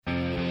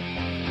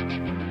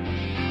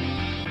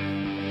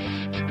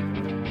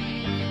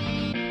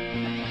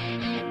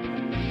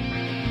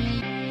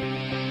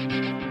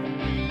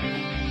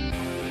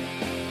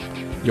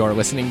You're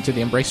listening to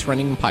the Embrace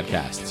Running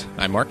Podcast.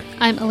 I'm Mark.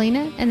 I'm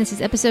Elena, and this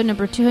is episode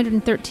number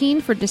 213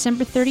 for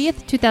December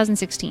 30th,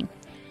 2016.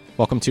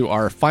 Welcome to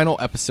our final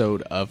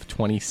episode of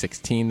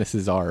 2016. This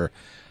is our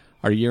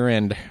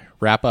year-end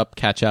wrap-up,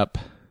 catch-up,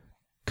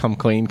 come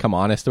clean, come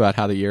honest about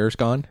how the year's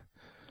gone.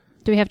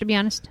 Do we have to be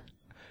honest?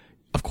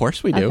 Of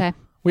course we do. Okay.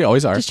 We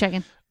always are. Just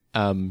checking.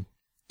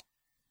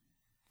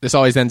 This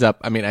always ends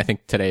up, I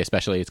think today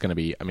especially, it's going to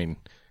be,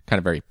 kind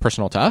of very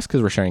personal to us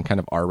because we're sharing kind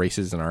of our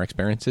races and our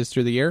experiences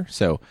through the year.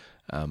 So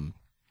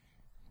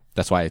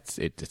that's why it's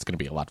going to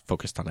be a lot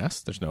focused on us.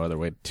 There's no other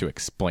way to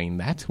explain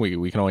that.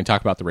 We can only talk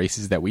about the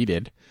races that we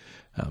did.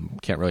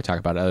 Can't really talk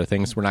about other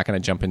things. We're not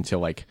going to jump into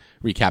like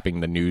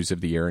recapping the news of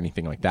the year or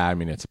anything like that.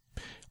 It's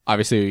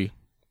obviously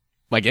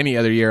like any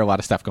other year, a lot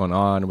of stuff going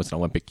on. It was an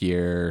Olympic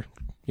year,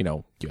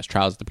 U.S.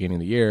 trials at the beginning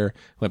of the year,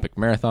 Olympic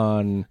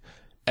marathon,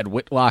 Ed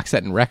Whitlock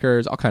setting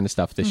records, all kind of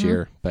stuff this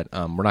year. But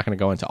we're not going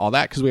to go into all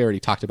that because we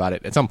already talked about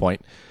it at some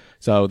point.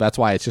 So that's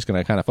why it's just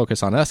going to kind of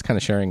focus on us, kind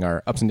of sharing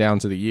our ups and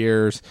downs of the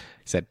years.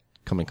 I said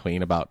coming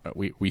clean about,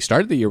 we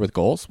started the year with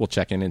goals. We'll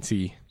check in and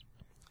see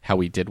how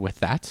we did with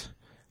that.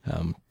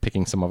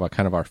 Picking some of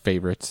our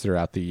favorites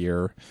throughout the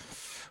year.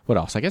 What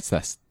else? I guess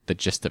that's the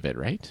gist of it,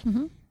 right?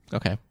 Mm-hmm.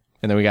 Okay.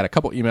 And then we got a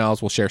couple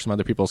emails. We'll share some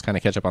other people's kind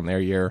of catch up on their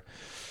year.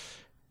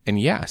 And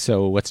yeah,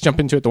 so let's jump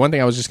into it. The one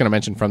thing I was just going to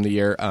mention from the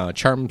year,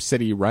 Charm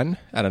City Run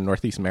out of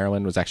Northeast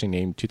Maryland was actually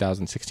named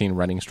 2016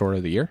 Running Store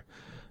of the Year.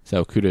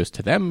 So kudos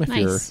to them if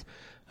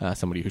you're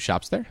somebody who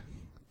shops there.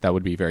 That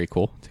would be very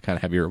cool to kind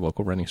of have your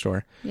local running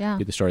store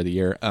be the store of the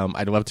year.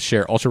 I'd love to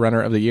share Ultra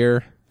Runner of the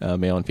Year,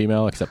 male and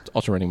female, except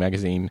Ultra Running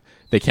Magazine.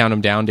 They count them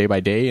down day by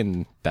day,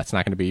 and that's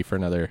not going to be for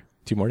another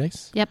 2 more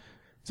days. Yep.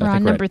 So we're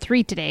on number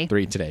 3 today.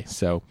 3 today.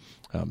 So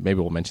maybe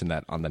we'll mention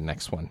that on the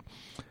next one.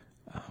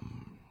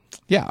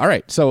 Yeah, all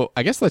right. So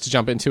I guess let's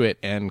jump into it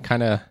and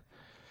kind of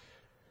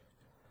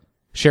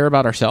share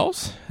about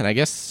ourselves. And I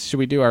guess, should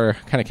we do our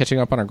kind of catching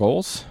up on our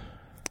goals?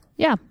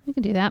 Yeah, we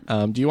can do that.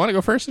 Do you want to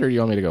go first, or do you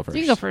want me to go first?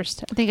 You can go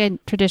first. I think I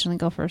traditionally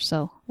go first,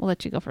 so we'll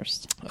let you go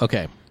first.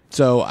 Okay.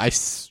 So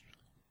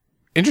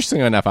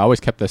interestingly enough, I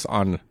always kept this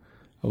on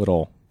I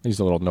use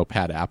a little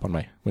notepad app on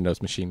my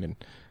Windows machine, and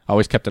I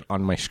always kept it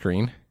on my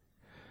screen.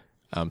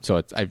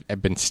 So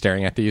I've been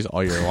staring at these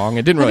all year long.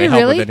 It didn't really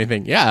help with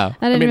anything. Yeah.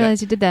 I didn't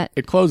realize you did that.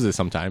 It closes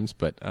sometimes,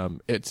 but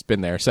it's been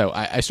there. So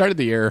I started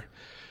the year,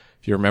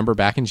 if you remember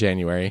back in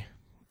January,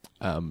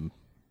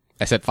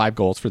 I set 5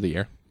 goals for the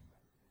year.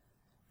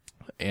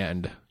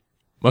 And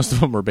most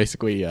of them were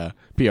basically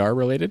PR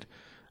related.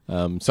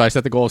 So I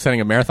set the goal of setting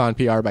a marathon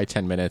PR by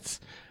 10 minutes.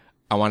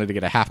 I wanted to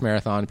get a half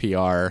marathon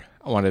PR.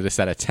 I wanted to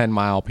set a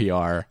 10-mile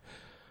PR.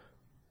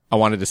 I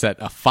wanted to set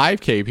a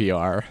 5K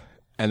PR.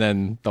 And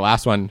then the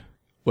last one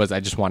was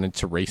I just wanted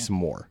to race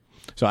more.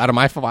 So out of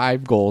my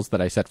 5 goals that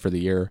I set for the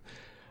year,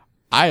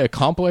 I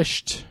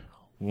accomplished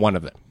 1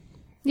 of them.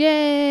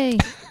 Yay!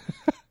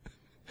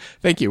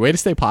 Thank you. Way to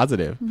stay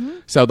positive. Mm-hmm.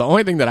 So the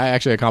only thing that I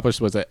actually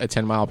accomplished was a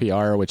 10-mile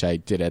PR, which I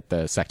did at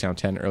the Sacktown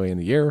 10 early in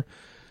the year,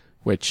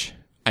 which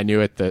I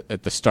knew at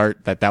the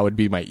start that would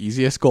be my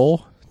easiest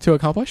goal to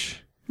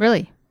accomplish.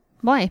 Really?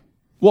 Why?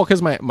 Well,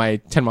 because my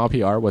 10-mile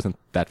PR wasn't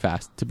that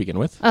fast to begin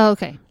with. Oh,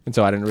 okay. And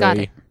so I didn't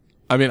really...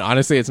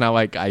 honestly, it's not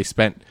like I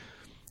spent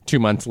 2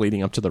 months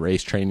leading up to the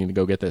race training to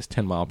go get this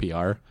 10-mile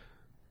PR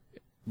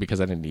because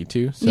I didn't need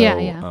to. So,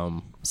 yeah.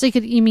 So you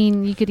could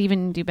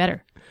even do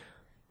better.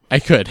 I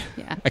could.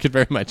 Yeah. I could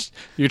very much.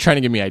 You're trying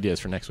to give me ideas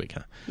for next week,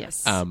 huh? Yes.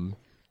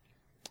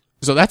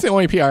 So that's the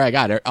only PR I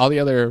got. All the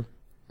other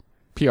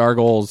PR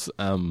goals,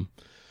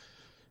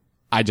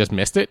 I just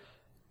missed it.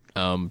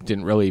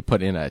 Didn't really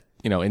put in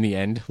in the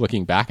end,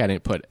 looking back, I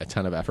didn't put a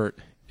ton of effort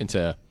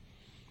into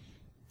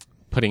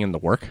putting in the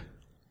work.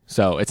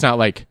 So it's not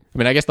like,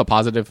 I guess the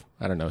positive,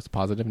 I don't know, it's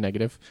positive,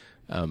 negative.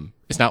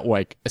 It's not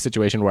like a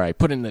situation where I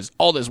put in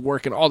all this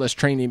work and all this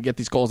training to get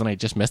these goals and I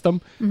just missed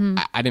them. Mm-hmm.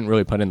 I didn't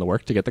really put in the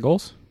work to get the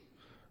goals.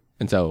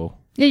 And so...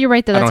 Yeah, you're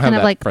right, though. That's kind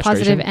of like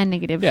positive and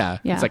negative. Yeah.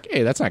 It's like,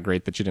 hey, that's not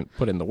great that you didn't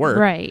put in the work.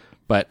 Right.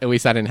 But at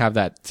least I didn't have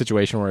that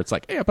situation where it's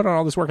like, hey, I put on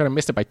all this work and I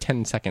missed it by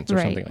 10 seconds or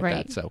something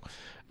like that. So,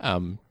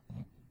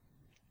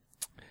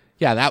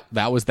 yeah,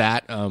 that was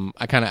that.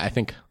 I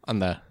think on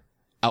the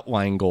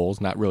outlying goals,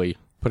 not really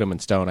put them in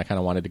stone. I kind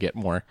of wanted to get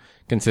more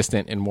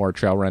consistent and more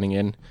trail running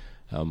in.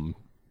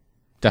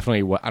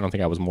 Definitely, I don't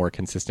think I was more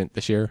consistent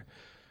this year.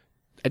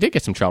 I did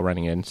get some trail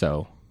running in,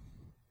 so,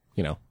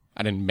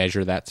 I didn't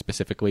measure that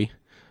specifically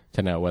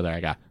to know whether I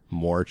got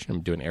more,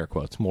 I'm doing air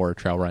quotes, more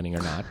trail running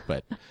or not.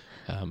 But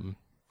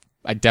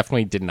I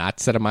definitely did not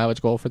set a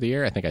mileage goal for the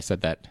year. I think I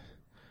said that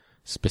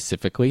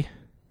specifically.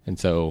 And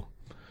so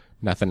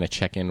nothing to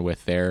check in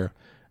with there.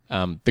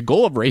 The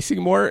goal of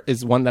racing more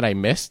is one that I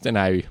missed,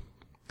 and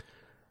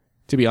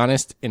to be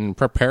honest, in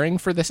preparing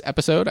for this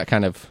episode,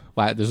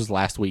 this was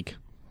last week,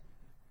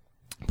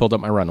 pulled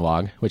up my run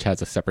log, which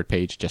has a separate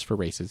page just for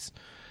races,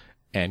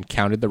 and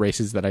counted the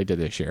races that I did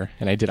this year.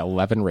 And I did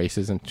 11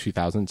 races in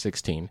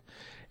 2016.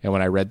 And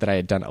when I read that I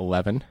had done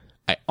 11,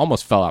 I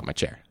almost fell out my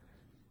chair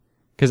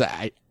because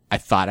I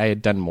thought I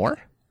had done more.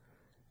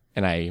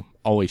 And I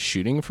always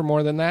shooting for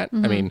more than that.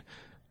 I mean,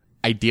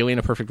 ideally in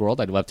a perfect world,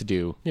 I'd love to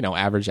do,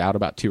 average out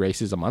about 2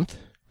 races a month,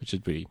 which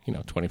would be,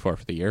 24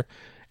 for the year.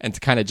 And to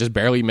kind of just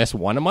barely miss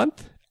one a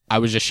month, I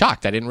was just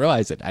shocked. I didn't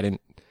realize it.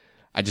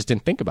 I just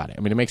didn't think about it.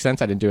 I mean, it makes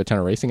sense. I didn't do a ton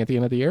of racing at the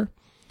end of the year.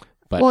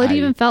 But well, it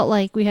even felt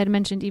like we had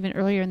mentioned even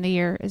earlier in the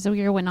year, as the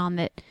year went on,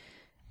 that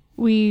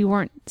we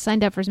weren't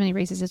signed up for as many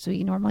races as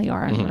we normally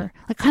are. And we're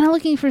like kind of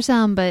looking for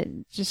some, but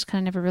just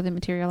kind of never really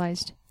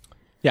materialized.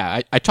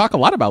 Yeah, I talk a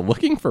lot about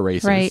looking for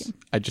races. Right.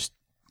 I just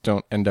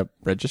don't end up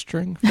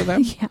registering for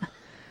them.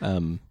 Yeah.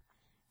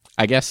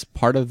 I guess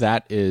part of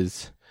that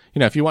is,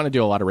 if you want to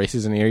do a lot of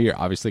races in the year, you're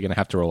obviously going to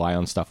have to rely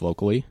on stuff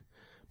locally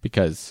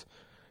because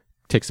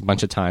it takes a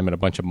bunch of time and a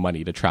bunch of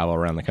money to travel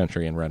around the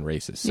country and run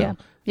races. So Yeah.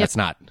 Yep.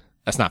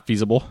 that's not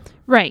feasible.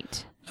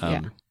 Right.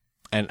 Yeah.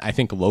 And I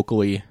think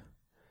locally,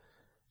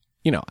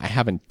 I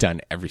haven't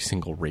done every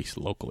single race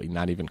locally,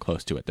 not even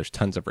close to it. There's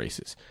tons of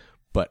races,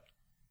 but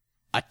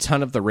a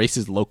ton of the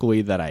races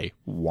locally that I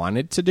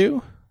wanted to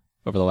do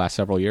over the last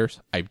several years,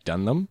 I've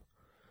done them.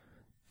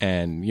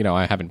 And,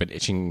 I haven't been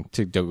itching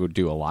to go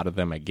do a lot of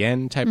them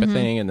again type of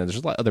thing. And then there's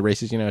a lot of other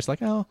races, it's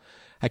like, oh,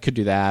 I could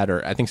do that.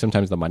 Or I think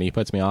sometimes the money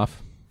puts me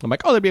off. I'm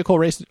like, oh, that'd be a cool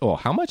race. Oh,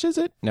 how much is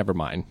it? Never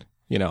mind.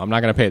 I'm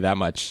not going to pay that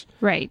much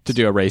Right. to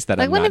do a race that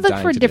Like, I'm let not me look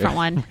dying for a to different do.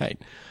 one.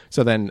 Right.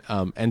 So then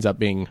ends up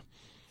being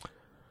a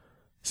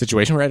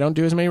situation where I don't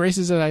do as many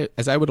races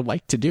as I would have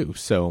liked to do.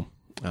 So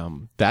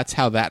that's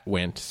how that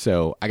went.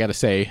 So I got to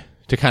say,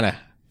 to kind of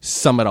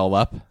sum it all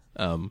up,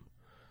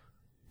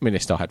 I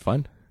still had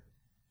fun.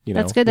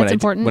 That's good. That's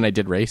important. When I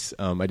did race,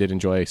 I did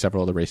enjoy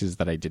several of the races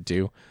that I did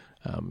do.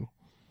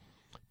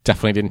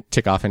 Definitely didn't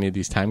tick off any of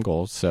these time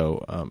goals.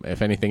 So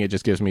if anything, it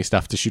just gives me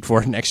stuff to shoot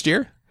for next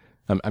year.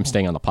 I'm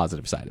staying on the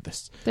positive side of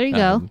this. There you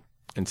go.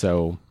 And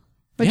so,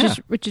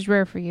 Which is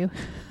rare for you.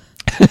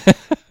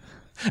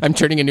 I'm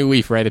turning a new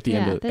leaf right at the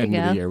end of there you the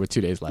go. year with 2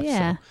 days left.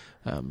 Yeah.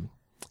 So,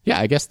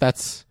 I guess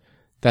that's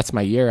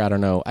my year. I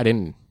don't know. I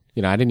didn't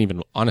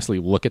even honestly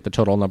look at the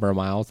total number of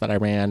miles that I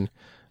ran.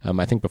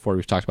 I think before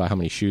we've talked about how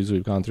many shoes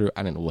we've gone through.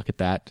 I didn't look at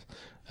that.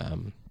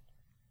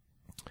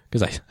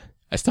 Because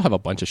I still have a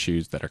bunch of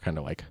shoes that are kind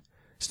of like,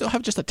 still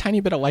have just a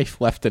tiny bit of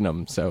life left in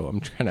them. So I'm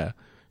trying to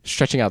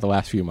stretching out the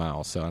last few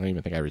miles. So I don't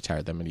even think I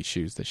retired that many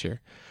shoes this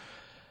year.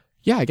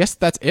 Yeah, I guess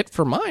that's it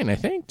for mine, I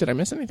think. Did I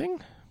miss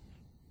anything?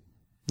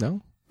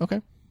 No?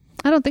 Okay.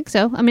 I don't think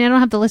so. I don't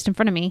have the list in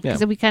front of me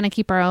because Yeah. we kind of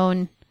keep our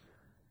own.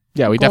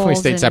 Yeah, we definitely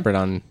Goals stayed and- separate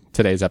on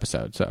today's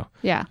episode. So,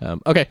 Yeah.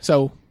 Okay,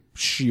 so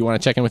you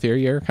want to check in with your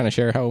year, kind of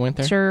share how it went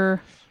there?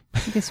 Sure.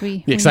 I guess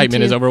we. The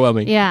excitement is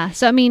overwhelming. Yeah.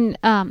 So,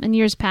 in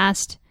years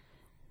past,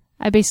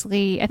 I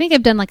think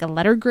I've done like a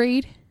letter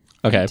grade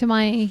Okay. to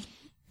my.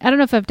 I don't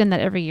know if I've done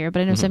that every year,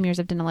 but I know some years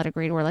I've done a letter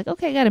grade where like,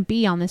 okay, I got a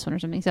B on this one or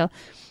something. So,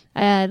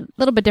 a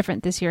little bit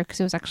different this year because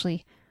it was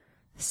actually,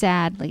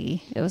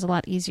 sadly, it was a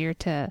lot easier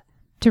to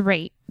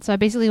rate. So I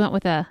basically went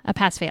with a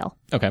pass fail.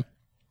 Okay.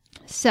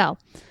 So,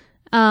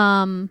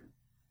 one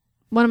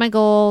of my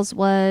goals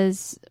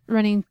was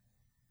running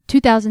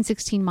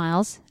 2,016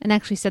 miles, and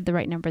actually said the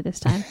right number this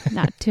time,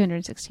 not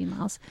 216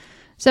 miles.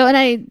 So, and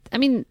I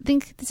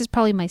think this is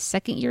probably my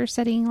second year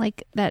setting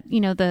like that,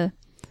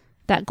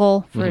 that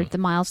goal for the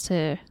miles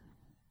to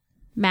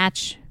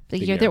match the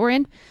year that we're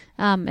in.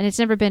 And it's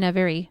never been a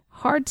very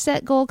hard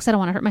set goal because I don't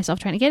want to hurt myself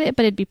trying to get it,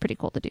 but it'd be pretty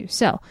cool to do.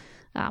 So,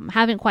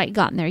 haven't quite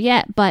gotten there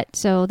yet, but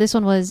so this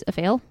one was a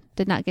fail.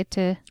 Did not get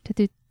to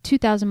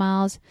 2,000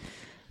 miles.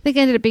 I think I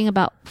ended up being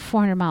about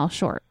 400 miles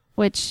short,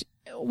 which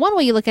one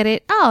way you look at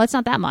it, oh, it's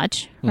not that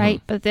much,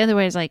 right? But the other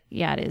way is like,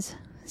 yeah, it is.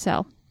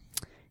 So,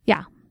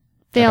 yeah,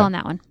 fail on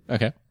that one.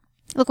 Okay.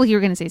 Looked like you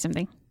were going to say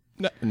something.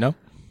 No.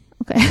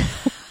 Okay.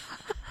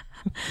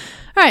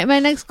 All right. My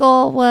next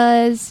goal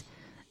was,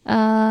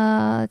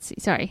 let's see.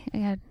 Sorry.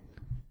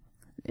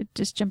 It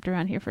just jumped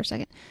around here for a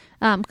second.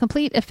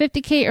 Complete a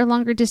 50K or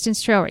longer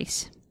distance trail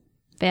race.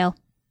 Fail.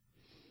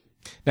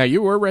 Now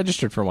you were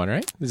registered for one,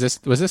 right? Was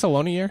this a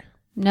Lona year?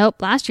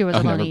 Nope. Last year was a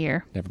Lona never,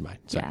 year. Never mind.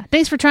 Sorry. Yeah.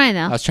 Thanks for trying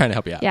though. I was trying to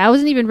help you out. Yeah. I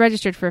wasn't even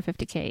registered for a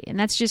 50K, and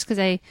that's just because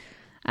I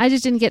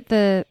just didn't get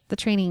the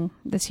training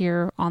this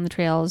year on the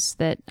trails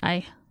that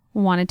I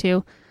wanted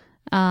to,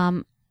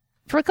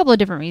 for a couple of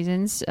different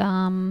reasons.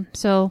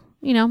 So,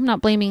 I'm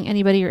not blaming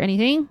anybody or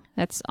anything.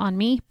 That's on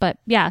me. But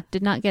yeah,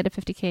 did not get a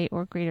 50K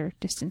or greater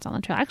distance on the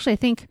trail. Actually, I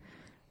think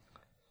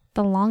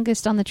the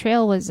longest on the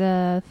trail was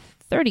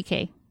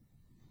 30K.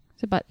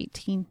 It's about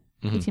 18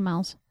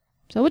 miles.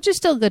 So, which is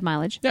still good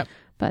mileage. Yeah.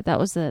 But that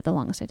was the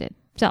longest I did.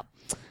 So,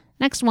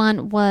 next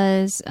one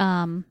was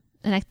an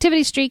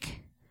activity streak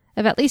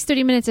of at least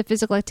 30 minutes of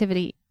physical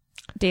activity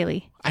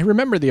daily. I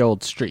remember the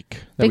old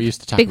streak that we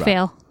used to talk big about. Big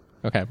fail.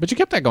 Okay, but you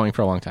kept that going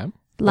for a long time.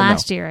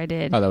 Last year I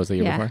did. Oh, that was the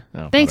year before?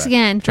 Oh, Thanks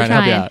again for trying to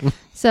help you out.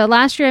 So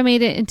last year I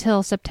made it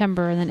until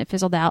September, and then it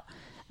fizzled out.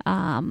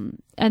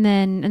 And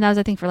that was,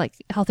 I think, for like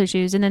health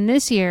issues. And then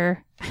this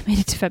year I made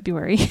it to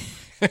February.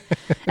 And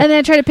then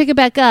I tried to pick it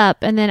back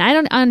up, and then I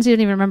honestly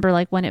don't even remember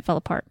like when it fell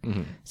apart.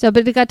 So,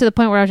 but it got to the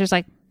point where I was just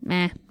like,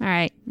 all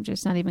right, I'm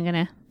just not even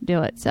going to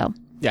do it. So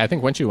yeah, I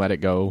think once you let it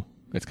go,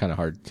 it's kind of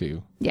hard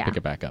to Yeah. pick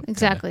it back up.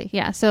 Exactly.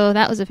 Yeah. So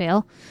that was a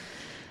fail.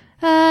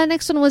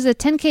 Next one was a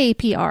 10K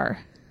PR.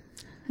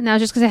 And that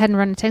was just because I hadn't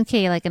run a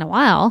 10K like in a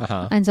while.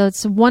 Uh-huh. And so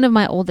it's one of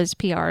my oldest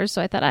PRs.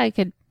 So I thought I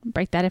could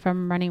break that if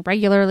I'm running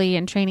regularly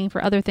and training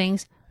for other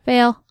things.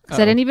 Fail. Because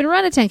I didn't even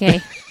run a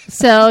 10K.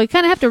 So you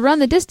kind of have to run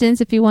the distance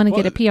if you want to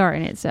get a PR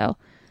in it. So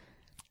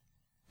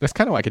That's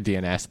kind of like a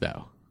DNS,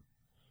 though.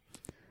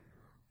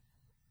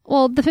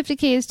 well, the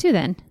 50K is too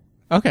then.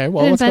 Okay,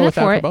 well, I didn't let's sign go up with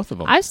that for for it. both of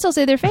them. I still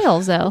say they're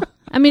fails though.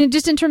 I mean,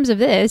 just in terms of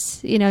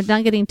this,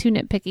 not getting too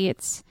nitpicky,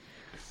 it's,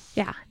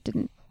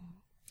 didn't.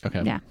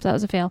 Okay. Yeah, so that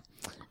was a fail.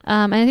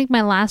 And I think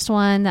my last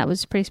one that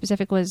was pretty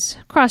specific was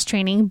cross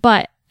training,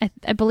 but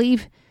I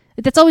believe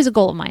that's always a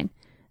goal of mine.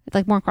 It's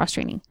like more cross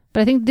training.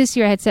 But I think this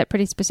year I had set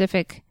pretty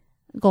specific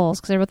goals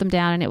because I wrote them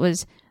down, and it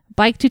was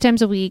bike 2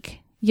 times a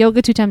week,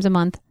 yoga 2 times a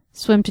month,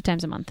 swim 2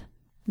 times a month.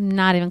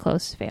 Not even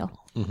close. Fail.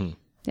 Mm-hmm.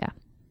 Yeah.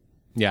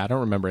 Yeah, I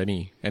don't remember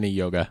any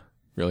yoga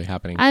really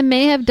happening. I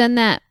may have done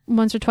that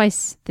once or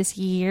twice this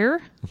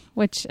year,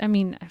 which, I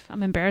mean,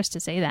 I'm embarrassed to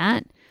say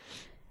that.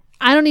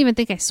 I don't even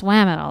think I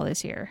swam at all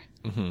this year,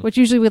 which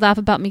usually we laugh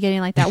about me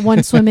getting like that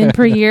one swim in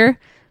per year.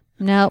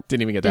 Nope.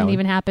 Didn't even get that Didn't one.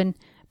 even happen.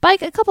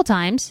 Bike a couple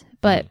times,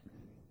 but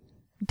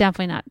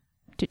definitely not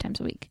 2 times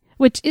a week,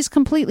 which is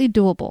completely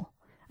doable.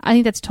 I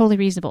think that's totally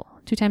reasonable.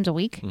 2 times a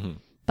week,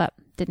 but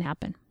didn't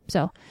happen.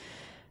 So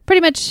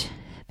pretty much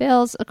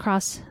fails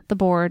across the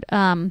board.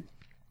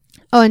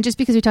 And just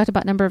because we talked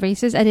about number of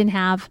races, I didn't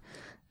have,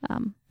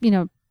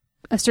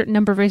 a certain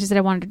number of races that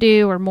I wanted to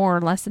do or more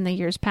or less than the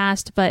years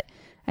past, but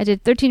I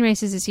did 13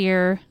 races this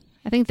year.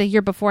 I think the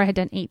year before I had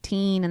done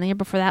 18, and the year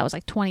before that was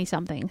like 20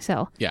 something.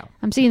 So Yeah,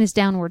 I'm seeing this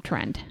downward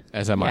trend.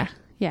 as am I. Yeah.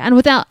 Yeah.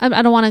 And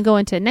I don't want to go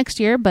into next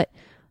year, but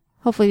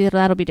hopefully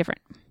that'll be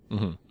different.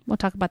 Mm-hmm. We'll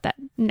talk about that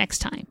next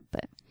time.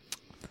 But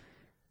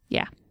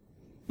yeah,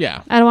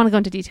 Yeah. I don't want to go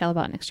into detail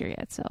about next year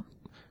yet. So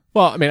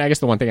Well, I mean, I guess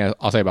the one thing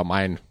I'll say about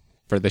mine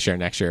for this year and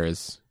next year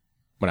is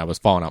when I was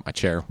falling out my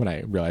chair, when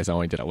I realized I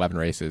only did 11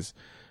 races.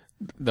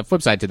 The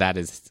flip side to that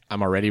is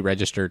I'm already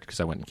registered because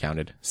I went and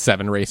counted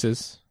 7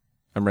 races.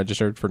 I'm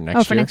registered for next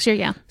year. for next year.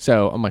 Yeah.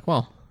 So I'm like,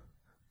 well,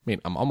 I mean,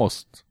 I'm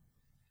almost,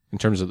 in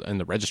terms of in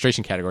the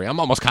registration category, I'm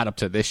almost caught up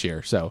to this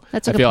year. So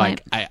That's a I good feel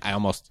point. like I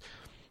almost,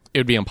 it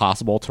would be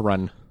impossible to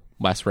run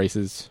less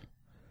races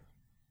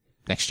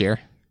next year.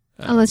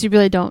 Unless you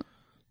really don't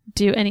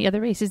do any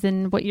other races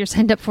than what you're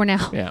signed up for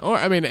now. Yeah. Or,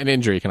 I mean, an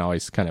injury can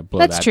always kind of blow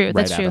That's that true. right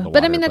That's out true. of the But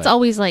I water, mean, that's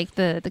always like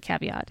the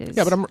caveat is.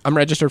 Yeah, but I'm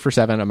registered for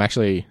 7. I'm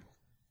actually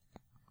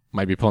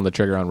might be pulling the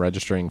trigger on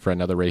registering for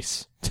another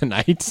race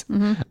tonight.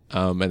 Mm-hmm.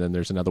 And then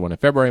there's another one in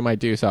February I might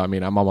do. So, I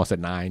mean, I'm almost at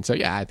 9. So,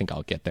 yeah, I think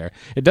I'll get there.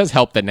 It does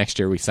help that next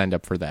year we signed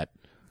up for that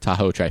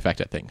Tahoe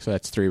trifecta thing. So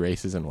that's 3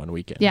 races in one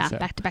weekend. Yeah, So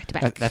back to back to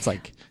back. that's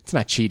like, it's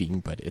not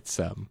cheating, but it's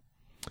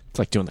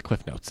like doing the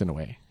Cliff Notes in a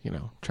way,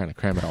 trying to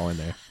cram it all in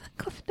there.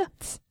 Cliff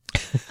Notes.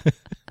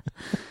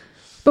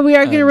 But we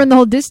are going to run the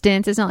whole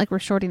distance. It's not like we're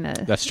shorting the.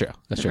 That's true.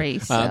 That's The true.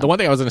 race, so. The one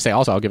thing I was going to say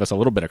also, I'll give us a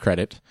little bit of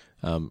credit.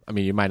 I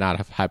mean, you might not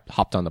have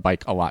hopped on the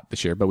bike a lot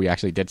this year, but we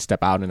actually did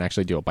step out and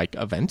actually do a bike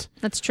event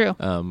That's true.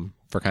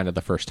 for kind of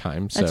the first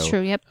time. So, That's true,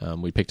 yep.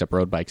 We picked up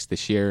road bikes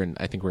this year, and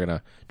I think we're going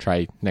to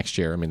try next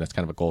year. I mean, that's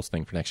kind of a goals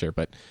thing for next year,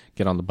 but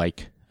get on the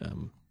bike,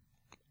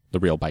 the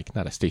real bike,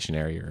 not a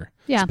stationary or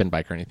Yeah. spin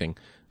bike or anything.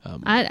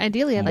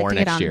 Ideally, I'd like more to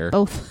get next on year.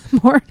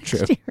 both more next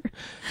True. year.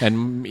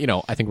 And,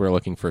 I think we're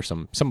looking for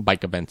some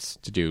bike events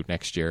to do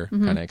next year,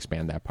 Mm-hmm. kind of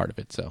expand that part of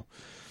it. So,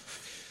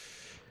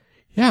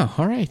 yeah,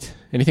 all right.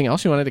 Anything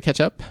else you wanted to catch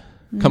up?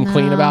 Come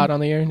clean No. about on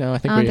the year? No, I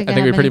think I don't we think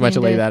I we have pretty much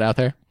anything laid to- that out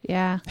there.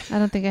 Yeah, I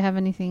don't think I have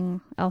anything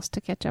else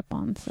to catch up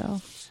on.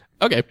 So.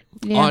 Okay.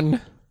 Yeah.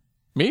 On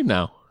me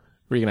now.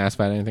 Were you going to ask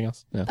about anything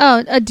else? No.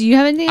 Oh, do you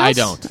have anything else? I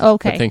don't.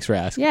 Okay. But thanks for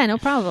asking. Yeah, no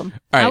problem.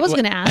 All right, I was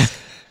going to ask.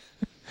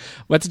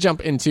 Let's jump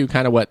into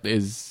kind of what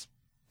is,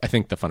 I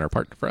think, the funner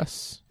part for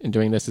us in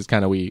doing this is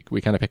kind of we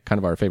kind of pick kind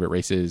of our favorite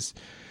races,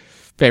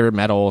 favorite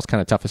medals,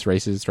 kind of toughest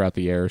races throughout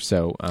the year.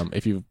 So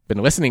if you've been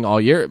listening all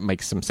year, it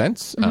makes some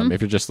sense. Mm-hmm.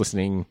 If you're just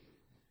listening,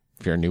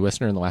 if you're a new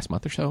listener in the last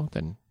month or so,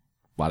 then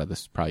a lot of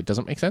this probably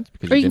doesn't make sense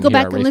because Or you can didn't go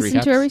hear back our and race listen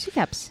to recaps. our race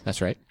recaps.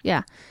 That's right.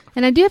 Yeah.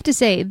 And I do have to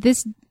say,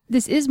 this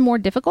is more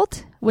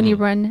difficult when you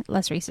run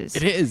less races.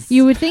 It is.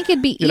 You would think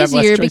it'd be You'd have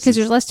less easier choices. because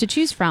there's less to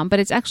choose from, but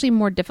it's actually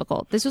more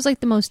difficult. This was like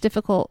the most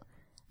difficult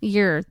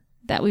year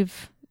that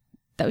we've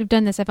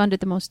done this. I found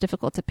it the most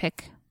difficult to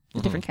pick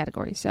the different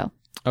categories. So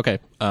Okay.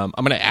 I'm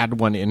going to add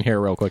one in here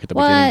real quick at the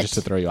What? beginning just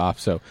to throw you off.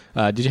 So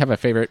did you have a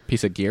favorite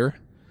piece of gear?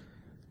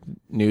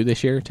 New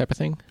this year type of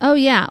thing? oh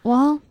yeah,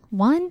 well,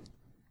 one.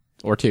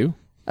 Or 2?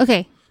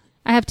 Okay,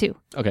 I have 2.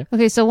 Okay.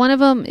 Okay, so one of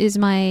them is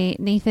my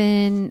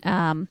Nathan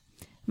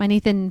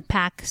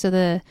pack. So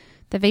the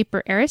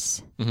Vapor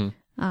Eris.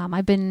 Mm-hmm.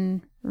 I've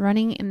been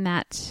running in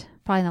that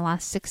probably in the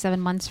last 6-7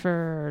 months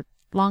for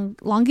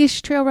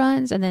longish trail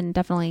runs and then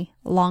definitely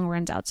long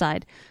runs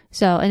outside.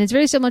 So, and it's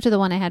very similar to the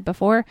one I had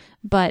before,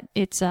 but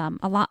it's a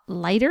lot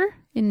lighter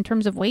in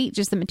terms of weight,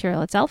 just the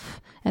material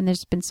itself. And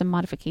there's been some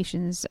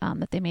modifications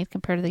that they made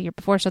compared to the year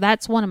before. So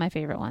that's one of my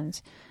favorite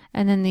ones.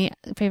 And then the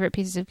favorite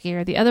pieces of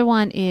gear. The other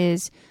one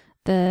is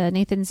the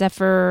Nathan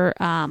Zephyr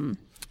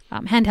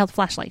handheld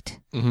flashlight.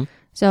 Mm-hmm.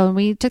 So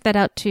we took that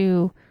out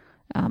to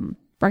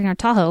Ragnar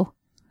Tahoe.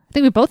 I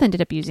think we both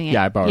ended up using it.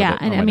 Yeah, I borrowed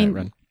it. And on I my mean, night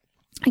run.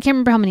 I can't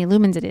remember how many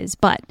lumens it is,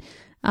 but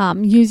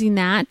using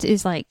that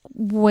is like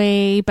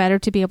way better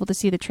to be able to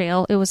see the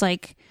trail. It was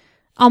like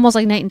almost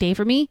like night and day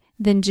for me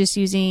than just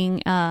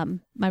using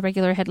my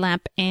regular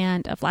headlamp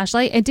and a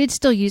flashlight. I did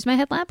still use my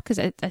headlamp because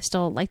I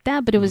still like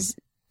that, but it was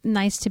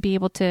nice to be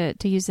able to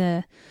use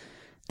the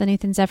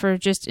Nathan Zephyr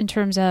just in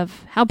terms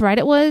of how bright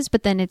it was,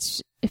 but then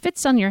it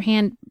fits on your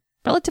hand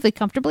relatively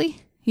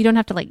comfortably. You don't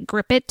have to like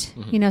grip it,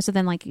 so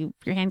then like your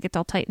hand gets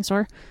all tight and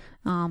sore.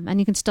 And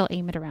you can still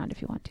aim it around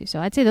if you want to. So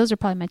I'd say those are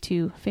probably my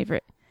two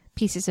favorite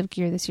pieces of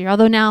gear this year.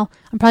 Although now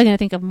I'm probably going to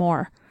think of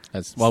more.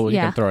 As well, you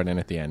can throw it in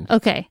at the end.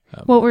 Okay.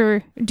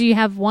 Do you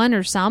have one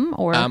or some?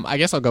 Or I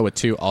guess I'll go with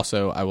two.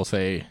 Also, I will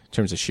say in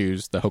terms of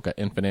shoes, the Hoka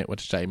Infinite,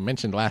 which I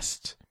mentioned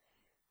last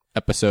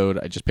episode,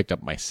 I just picked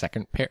up my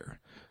second pair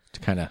to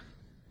kind of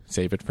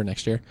save it for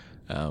next year.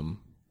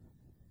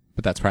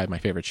 But that's probably my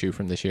favorite shoe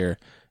from this year.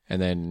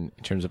 And then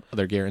in terms of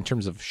other gear, in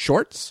terms of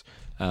shorts,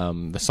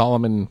 the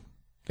Salomon,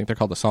 I think they're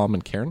called the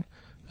Salomon Cairn,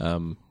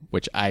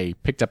 which I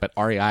picked up at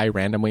REI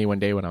randomly one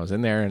day when I was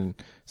in there and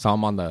saw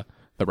them on the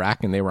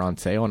rack and they were on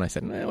sale. And I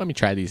said, let me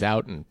try these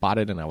out, and bought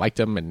it, and I liked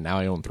them. And now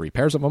I own 3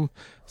 pairs of them.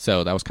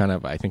 So that was kind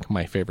of, I think,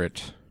 my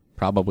favorite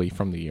probably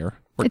from the year.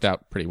 Worked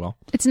out pretty well.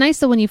 It's nice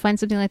though when you find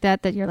something like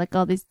that you're like,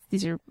 oh,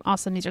 these are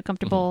awesome, these are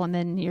comfortable, and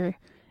then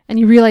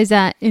you realize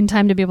that in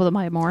time to be able to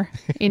buy more,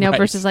 Right.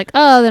 versus like,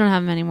 oh, they don't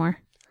have them anymore.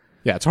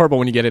 Yeah, it's horrible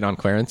when you get it on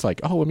clearance.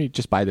 Like, oh, let me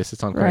just buy this.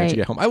 It's on clearance. Right. You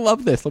get home. I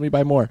love this. Let me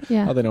buy more.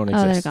 Yeah. Oh, they don't Oh,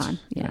 exist. they're gone.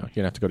 Yeah. You're going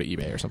to have to go to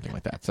eBay or something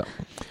like that. So,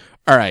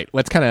 all right,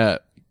 let's kind of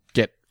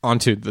get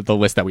onto the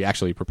list that we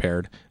actually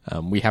prepared.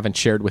 We haven't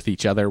shared with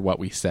each other what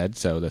we said,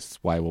 so that's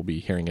why we'll be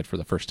hearing it for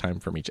the first time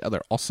from each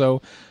other.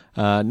 Also,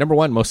 number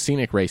 1, most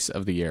scenic race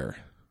of the year.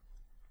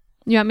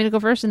 You want me to go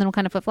first, and then we'll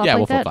kind of flip flop. Yeah, like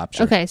we'll that? flip-flop,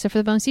 sure. Okay, so for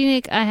the most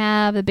scenic, I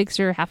have the Big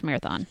Sur half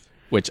marathon.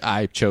 Which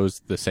I chose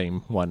the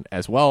same one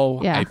as well.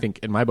 Yeah. I think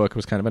in my book it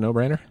was kind of a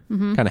no-brainer.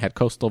 Kind of had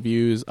coastal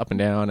views up and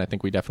down. I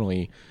think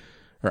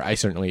I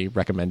certainly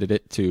recommended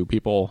it to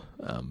people,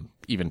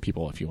 even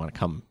people if you want to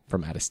come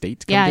from out of state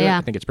to come do it. I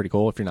think it's pretty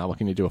cool. If you're not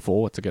looking to do a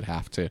full, it's a good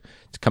half to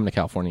come to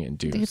California and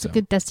do. I think it's a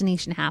good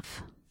destination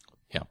half.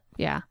 Yeah.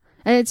 Yeah.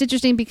 And it's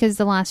interesting because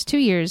the last 2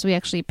 years we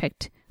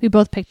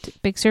both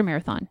picked Big Sur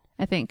Marathon,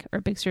 I think,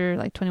 or Big Sur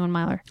like 21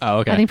 miler. Oh,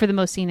 okay. I think for the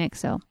most scenic,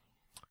 so.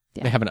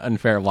 Yeah. They have an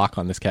unfair lock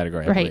on this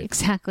category. I Right, believe.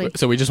 exactly.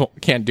 So we just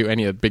can't do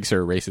any of the Big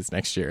Sur races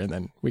next year, and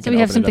then we can So we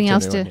have open it up something to a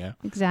else new to, one, yeah.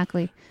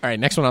 exactly. All right,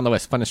 next one on the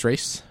list, funnest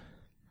race.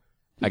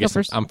 I guess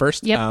first. I'm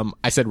first. Yep.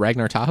 I said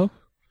Ragnar Tahoe.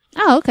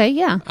 Oh, okay,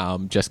 yeah.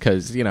 Just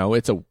because,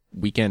 it's a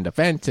weekend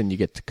event and you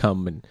get to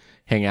come and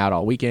hang out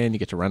all weekend. You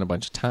get to run a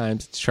bunch of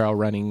times. It's trail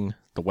running.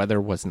 The weather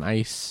was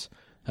nice.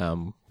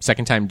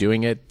 Second time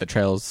doing it, the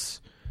trails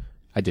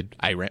I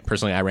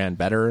ran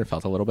better. It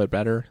felt a little bit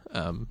better.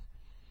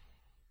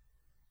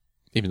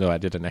 Even though I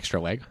did an extra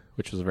leg,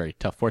 which was a very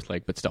tough 4th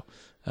leg, but still.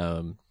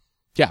 So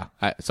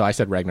I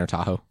said Ragnar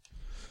Tahoe.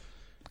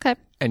 Okay.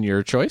 And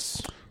your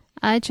choice?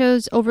 I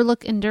chose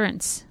Overlook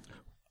Endurance,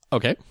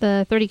 Okay.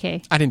 the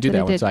 30K. I didn't do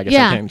that one, did. so I guess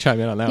Yeah. I can chime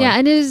in on that Yeah, one.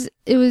 and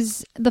it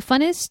was the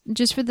funnest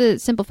just for the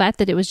simple fact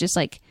that it was just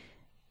like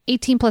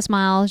 18 plus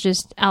miles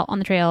just out on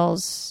the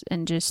trails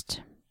and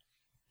just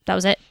that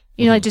was it.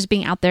 Like just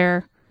being out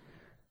there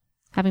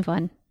having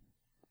fun.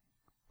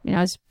 I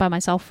was by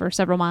myself for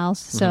several miles,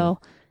 so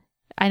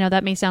I know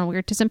that may sound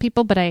weird to some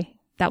people, but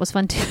that was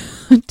fun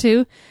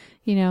too.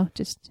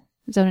 Just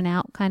zoning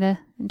out, kind of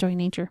enjoying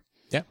nature.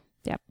 Yeah.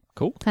 Yeah.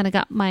 Cool. Kind of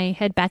got my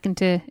head back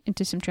into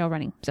some trail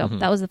running. So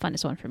that was the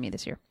funnest one for me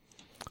this year.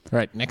 All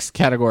right. Next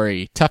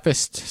category,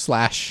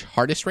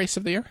 toughest/hardest race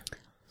of the year.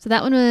 So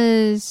that one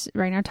was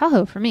Ragnar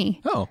Tahoe for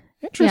me. Oh,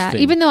 interesting.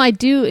 Yeah, even though I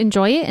do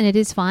enjoy it and it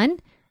is fun,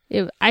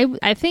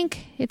 I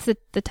think it's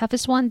the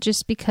toughest one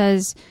just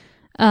because,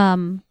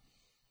 the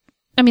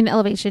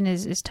elevation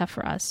is tough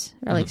for us,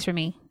 or at least for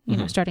me.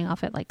 Starting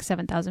off at like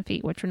 7,000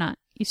 feet, which we're not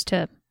used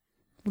to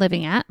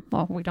living at.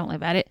 Well, we don't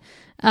live at it.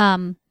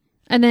 And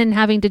then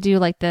having to do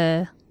like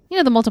the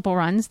multiple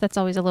runs. That's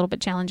always a little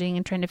bit challenging,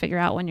 and trying to figure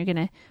out when you're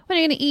gonna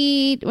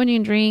eat, when you're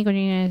gonna drink, when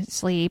you're gonna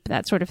sleep,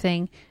 that sort of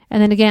thing.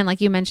 And then again,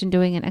 like you mentioned,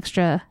 doing an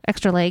extra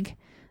leg.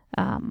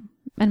 And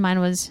mine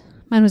was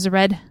a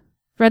red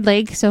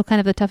leg, so kind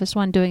of the toughest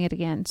one doing it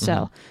again.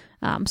 So,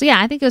 so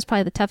yeah, I think it was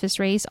probably the toughest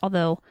race,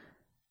 although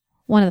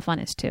one of the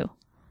funnest too.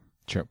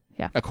 Sure.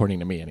 Yeah. According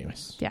to me,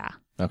 anyways. Yeah.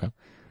 Okay.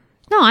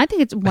 No, I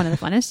think it's one of the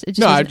funnest. It just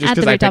No, wasn't just at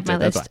the 'cause I very top of picked my it,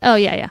 that's list. Oh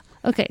yeah.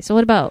 Okay, so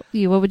what about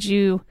you? What would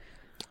you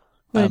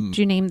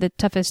name the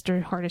toughest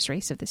or hardest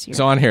race of this year?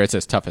 So on here it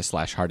says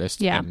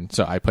toughest/hardest. Yeah. And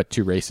so I put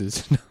 2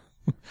 races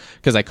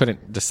because I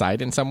couldn't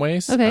decide in some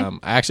ways. Okay. I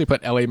actually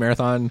put LA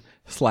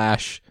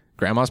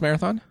Marathon/Grandma's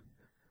Marathon.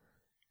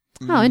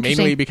 Oh, interesting.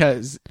 Mainly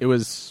because it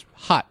was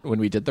hot when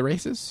we did the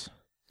races.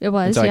 It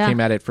was. And so yeah. I came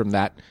at it from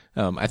that.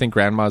 I think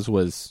Grandma's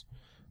was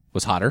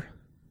hotter.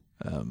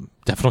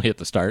 Definitely at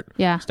the start.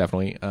 Yeah. It's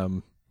definitely.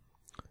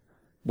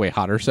 way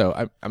hotter. So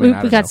I mean, I we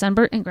don't got know.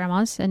 sunburnt in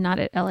Grandma's and not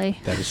at LA.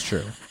 That is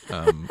true.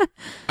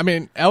 I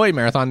mean, LA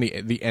Marathon,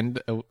 the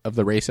end of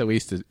the race, at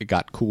least, it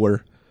got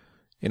cooler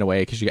in a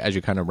way because as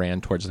you kind of ran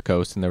towards the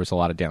coast and there was a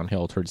lot of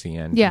downhill towards the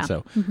end. Yeah. And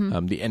so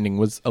the ending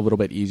was a little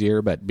bit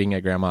easier, but being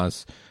at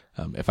Grandma's,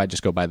 if I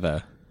just go by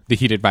the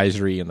heat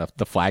advisory and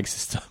the flag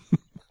system.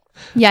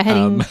 Yeah,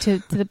 heading to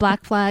the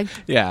Black Flag.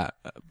 Yeah.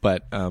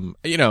 But,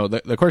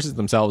 the courses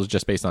themselves,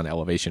 just based on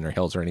elevation or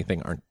hills or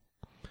anything, aren't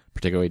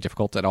particularly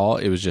difficult at all.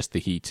 It was just the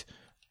heat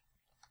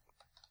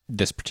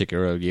this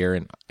particular year,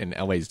 and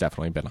LA's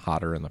definitely been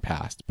hotter in the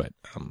past. But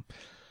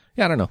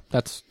I don't know.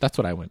 That's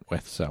what I went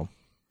with. So,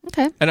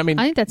 Okay. and I mean,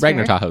 I think that's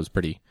Ragnar fair. Tahoe's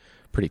pretty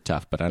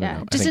tough, but I don't Yeah,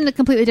 know. just in a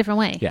completely different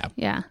way. Yeah.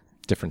 Yeah.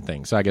 Different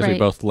things. So I guess we Right.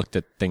 both looked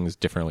at things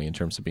differently in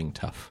terms of being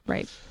tough.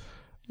 Right.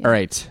 All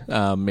right,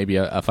 maybe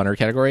a funner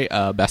category.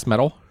 Best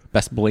medal,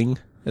 best bling,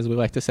 as we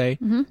like to say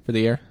for the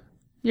year.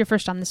 You're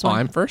first on this Oh, one.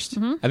 I'm 1st.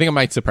 I think I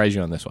might surprise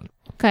you on this one.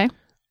 Okay.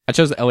 I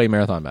chose the LA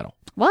Marathon medal.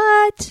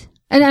 What?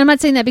 And I'm not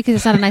saying that because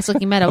it's not a nice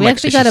looking medal. I'm We like,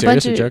 actually is she got a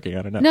serious bunch or of joking?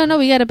 I don't know. No,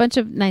 we got a bunch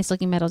of nice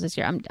looking medals this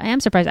year. I am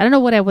surprised. I don't know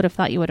what I would have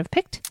thought you would have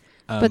picked,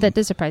 but that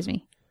does surprise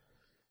me.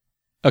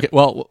 Okay,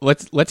 well,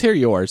 let's hear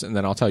yours, and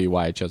then I'll tell you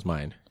why I chose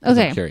mine. 'Cause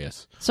Okay. I'm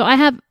curious. So I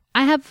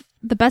have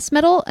the best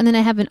medal, and then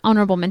I have an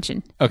honorable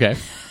mention. Okay.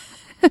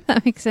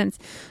 That makes sense.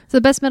 So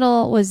the best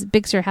medal was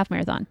Big Sur Half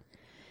Marathon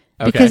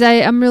Okay. because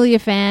I'm really a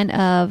fan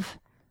of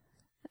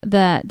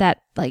that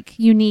like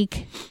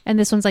unique, and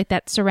this one's like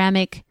that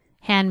ceramic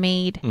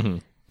handmade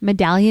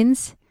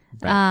medallions.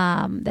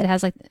 Right. That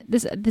has like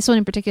this one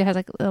in particular has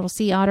like a little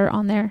sea otter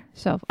on there.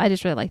 So I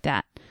just really like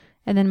that.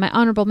 And then my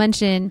honorable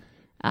mention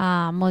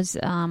was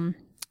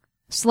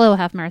Slow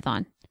Half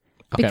Marathon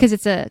Okay. because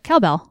it's a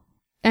cowbell.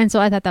 And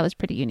so I thought that was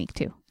pretty unique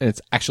too. And it's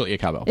actually a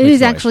cowbell. It Makes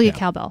is noise, actually yeah. a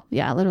cowbell.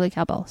 Yeah, literally a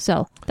cowbell.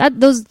 So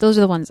those are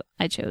the ones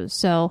I chose.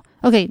 So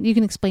okay, you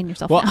can explain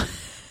yourself Well, now.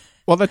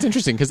 well, that's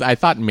interesting because I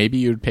thought maybe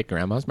you'd pick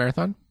Grandma's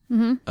Marathon.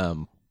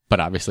 But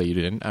obviously you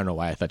didn't. I don't know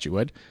why I thought you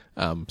would.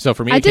 So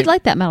for me, I it did came-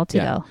 like that medal too,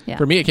 though. Yeah.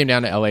 For me, it came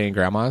down to LA and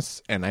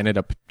Grandma's, and I ended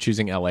up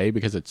choosing LA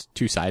because it's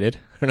two-sided.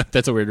 I don't know if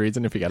that's a weird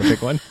reason if you got to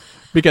pick one,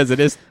 because it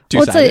is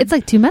Well, two-sided. it's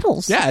like two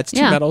medals. Yeah, it's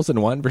two medals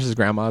in one versus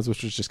Grandma's,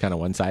 which was just kind of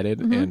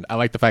one-sided. And I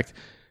like the fact,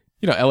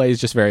 LA is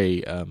just very,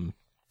 it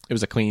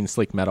was a clean,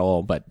 sleek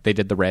medal, but they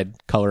did the red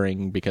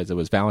coloring because it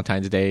was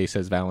Valentine's Day. It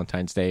says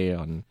Valentine's Day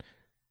on,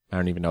 I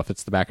don't even know if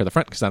it's the back or the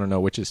front because I don't know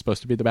which is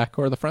supposed to be the back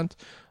or the front.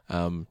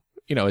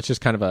 It's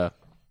just kind of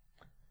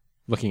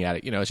looking at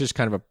it, it's just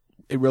kind of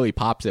it really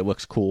pops. It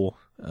looks cool.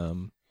 I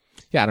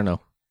don't know.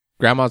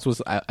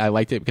 Grandma's I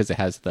liked it because it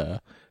has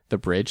the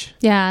bridge.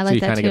 Yeah, I So like you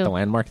that kind of too. get the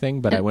landmark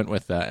thing, but I went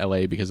with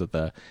LA because of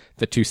the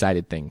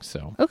two-sided thing.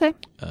 So, Okay.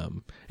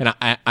 and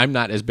I'm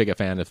not as big a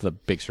fan of the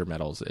Big Sur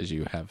medals as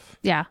you have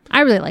Yeah,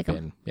 I really like them.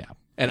 been. Yeah.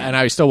 And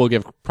I still will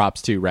give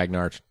props to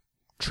Ragnar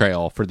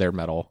Trail for their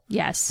medal.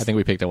 Yes. I think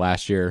we picked it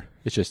last year.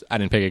 It's just, I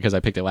didn't pick it because I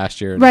picked it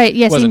last year. and Right. it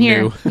Yes, in wasn't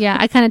here. new. Yeah,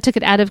 I kind of took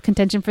it out of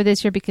contention for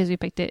this year because we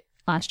picked it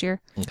last year.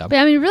 Okay. But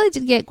I mean, we really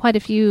did get quite a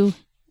few,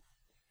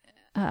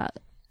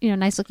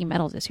 nice looking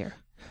medals this year.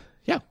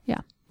 Yeah. Yeah.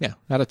 Yeah.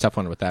 I had a tough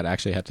one with that. I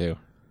actually had to, I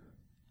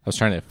was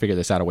trying to figure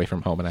this out away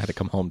from home and I had to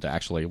come home to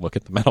actually look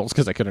at the medals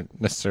because I couldn't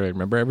necessarily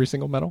remember every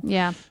single medal.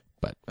 Yeah.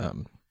 But, all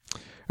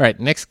right,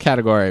 next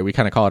category, we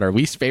kind of call it our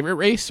least favorite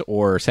race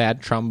or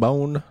sad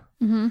trombone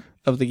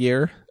of the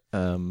year.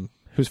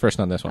 Who's first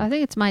on this I one?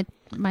 think it's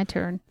my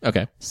turn.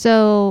 Okay.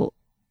 So,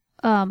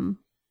 in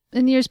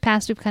years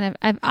past,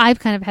 I've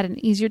kind of had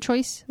an easier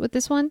choice with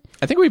this one.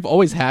 I think we've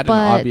always had an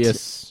But-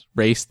 obvious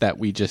race that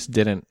we just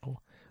didn't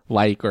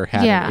like or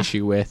had Yeah. an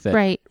issue with. That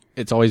Right.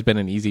 It's always been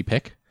an easy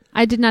pick.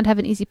 I did not have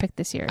an easy pick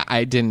this year.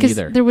 I didn't Because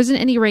either. there wasn't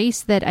any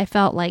race that I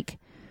felt like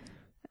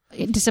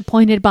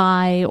disappointed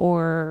by,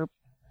 or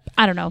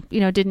I don't know,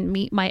 didn't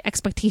meet my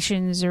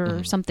expectations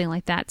or something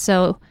like that.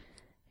 So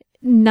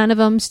none of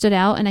them stood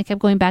out, and I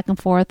kept going back and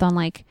forth on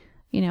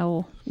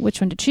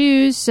which one to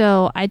choose.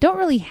 So I don't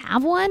really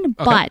have one,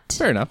 Okay,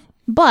 fair enough.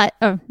 I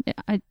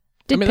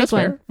did mean, pick that's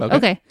one. fair.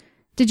 Okay.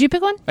 Did you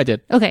pick one? I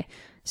did. Okay.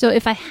 So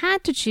if I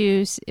had to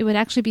choose, it would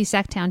actually be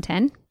Sacktown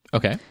 10.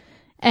 Okay.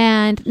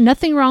 And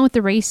nothing wrong with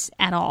the race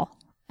at all.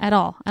 At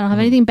all. I don't have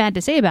anything bad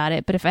to say about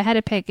it, but if I had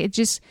to pick, it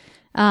just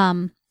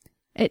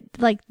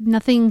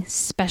nothing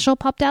special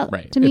popped out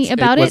Right. to me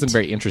about it. It wasn't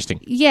very interesting.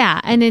 Yeah,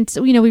 and it's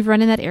we've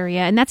run in that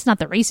area, and that's not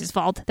the race's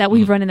fault that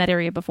we've run in that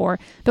area before,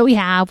 but we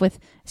have with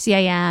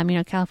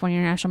CIM, California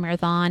International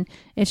Marathon.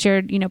 It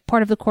shared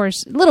part of the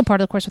course, little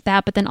part of the course with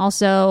that, but then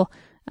also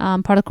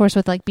part of the course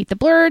with Beat the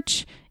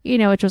Blurch,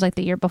 which was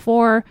the year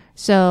before.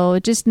 So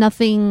just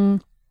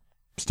nothing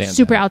Stands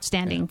super out.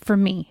 outstanding for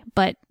me,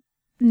 but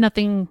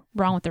nothing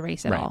wrong with the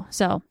race at Right. all.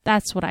 So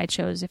that's what I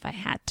chose if I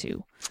had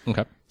to.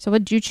 Okay. So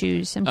what did you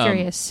choose? I'm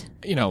curious.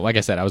 Like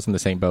I said, I was in the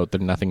same boat.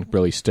 There nothing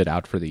really stood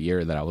out for the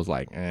year that I was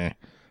like,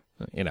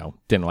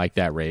 didn't like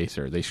that race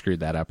or they screwed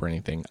that up or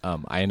anything.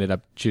 I ended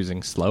up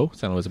choosing Slow,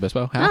 San Luis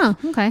Obispo half.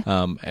 Oh, okay.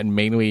 And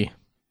mainly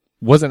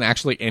wasn't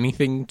actually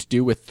anything to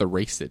do with the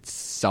race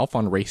itself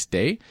on race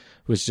day. It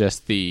was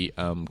just the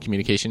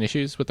communication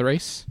issues with the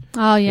race.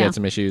 Oh, We yeah. had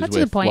some issues That's a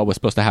good with point. what was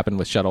supposed to happen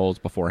with shuttles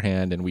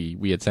beforehand, and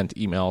we had sent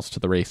emails to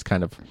the race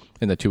kind of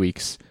in the 2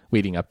 weeks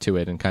leading up to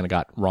it and kind of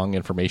got wrong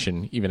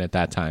information even at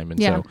that time. And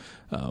Yeah.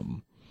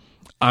 so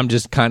I'm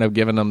just kind of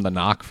giving them the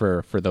knock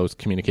for those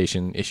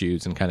communication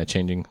issues and kind of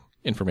changing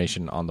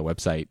information on the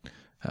website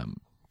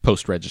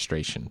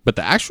post-registration. But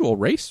the actual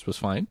race was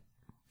fine.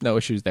 No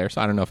issues there.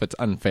 So I don't know if it's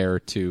unfair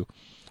to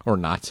or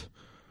not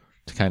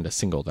to kind of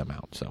single them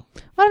out. So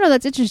I don't know.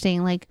 That's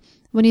interesting. Like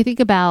when you think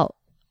about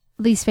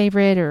least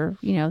favorite or,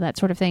 that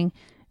sort of thing,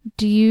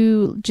 do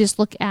you just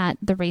look at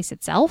the race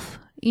itself?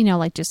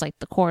 Like just like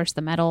the course,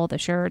 the medal, the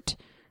shirt,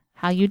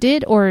 how you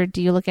did? Or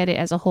do you look at it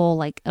as a whole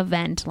like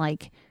event,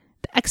 like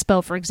the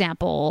expo, for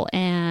example,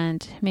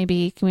 and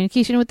maybe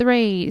communication with the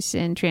race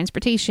and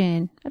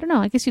transportation? I don't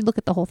know. I guess you'd look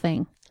at the whole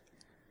thing.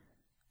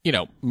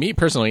 Me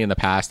personally in the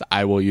past,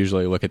 I will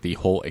usually look at the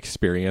whole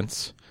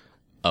experience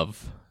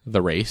of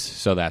the race.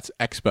 So that's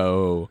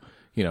expo,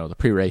 the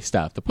pre-race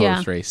stuff, the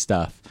post-race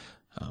stuff.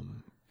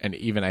 And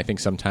even I think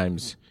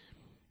sometimes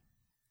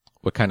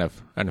what kind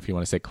of, I don't know if you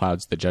want to say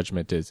clouds the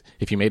judgment is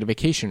if you made a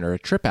vacation or a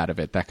trip out of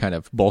it, that kind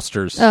of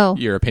bolsters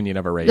your opinion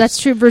of a race. That's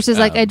true. Versus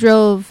like I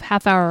drove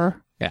half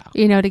hour,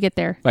 yeah. to get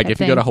there. Like if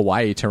you go to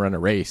Hawaii to run a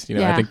race,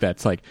 I think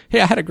that's like, hey,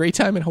 I had a great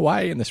time in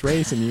Hawaii in this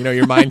race. And,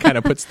 your mind kind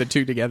of puts the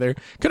two together.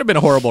 Could have been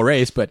a horrible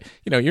race, but,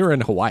 you were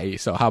in Hawaii.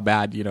 So how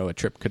bad, a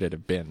trip could it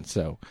have been?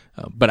 So,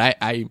 but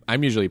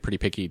I'm usually pretty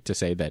picky to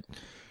say that,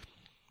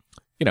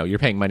 you're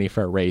paying money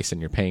for a race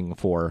and you're paying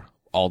for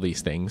all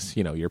these things.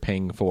 You're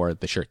paying for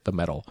the shirt, the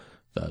medal,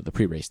 the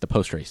pre-race, the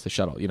post-race, the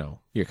shuttle.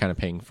 You're kind of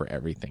paying for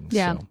everything.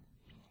 Yeah. So,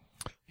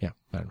 yeah,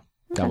 I don't know.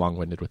 Got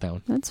long-winded with that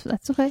one.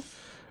 That's okay.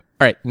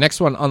 All right, next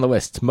one on the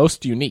list,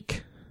 most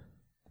unique.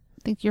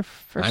 I think you're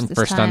first. I'm this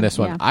first time. on this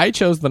one. Yeah. I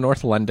chose the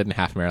North London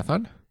Half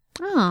Marathon.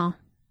 Oh,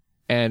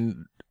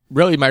 And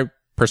really my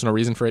personal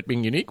reason for it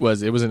being unique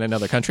was it was in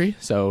another country.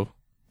 So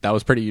that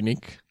was pretty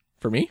unique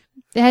for me.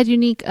 they had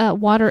unique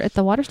water at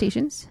the water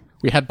stations.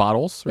 We had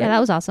bottles, right? Yeah, that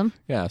was awesome.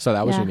 Yeah, so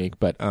that was Yeah. unique.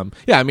 But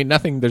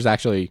there's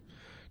actually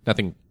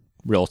nothing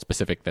real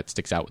specific that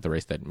sticks out with the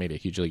race that made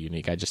it hugely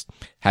unique. I just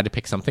had to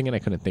pick something and I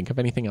couldn't think of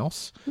anything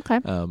else.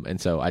 Okay.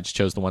 And so I just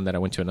chose the one that I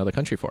went to another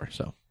country for.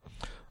 So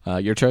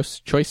your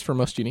choice for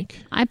most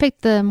unique? I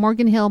picked the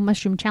Morgan Hill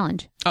Mushroom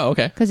Challenge Oh,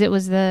 okay. because it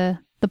was the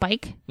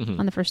bike Mhm.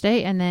 on the first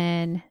day and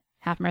then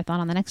half marathon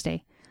on the next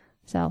day.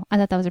 So I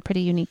thought that was a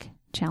pretty unique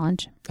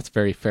challenge. That's a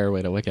very fair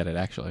way to look at it,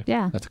 actually.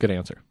 Yeah. That's a good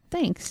answer.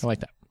 Thanks. I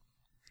like that.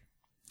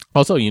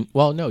 Also, you've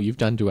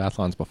done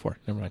duathlons before.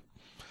 Never mind.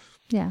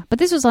 Yeah, but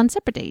this was on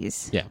separate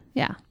days. Yeah.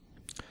 Yeah.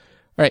 All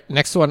right,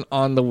 next one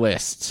on the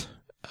list.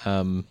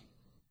 I'm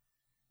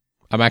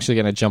actually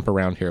going to jump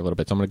around here a little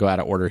bit, so I'm going to go out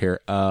of order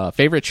here.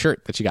 Favorite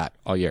shirt that you got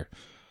all year?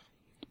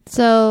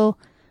 So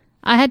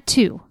I had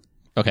two,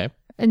 Okay.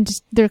 and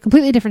just, they're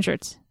completely different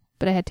shirts,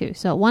 but I had two.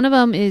 So one of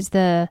them is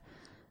the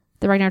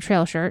Ragnar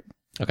Trail shirt,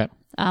 Okay.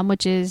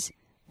 which is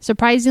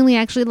surprisingly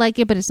I actually like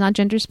it, but it's not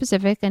gender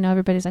specific. I know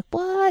everybody's like,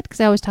 what? Because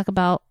I always talk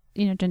about,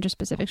 gender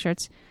specific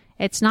shirts.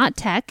 It's not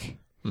tech.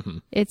 Mm-hmm.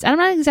 I'm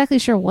not exactly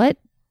sure what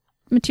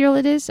material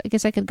it is. I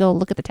guess I could go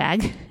look at the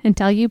tag and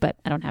tell you, but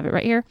I don't have it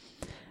right here.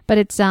 But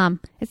it's the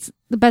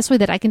best way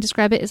that I can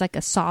describe it is like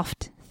a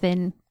soft,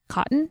 thin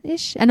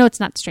cotton-ish. I know it's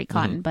not straight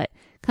cotton, but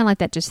kind of like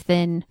that just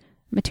thin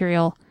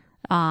material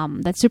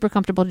that's super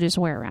comfortable to just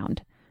wear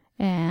around.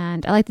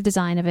 And I like the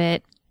design of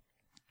it.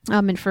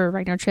 And for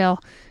Ragnar Trail,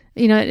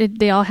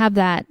 they all have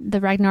the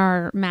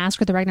Ragnar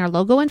mask or the Ragnar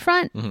logo in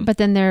front, but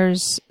then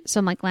there's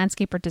some like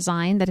landscape or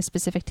design that is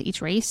specific to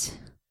each race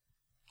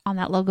on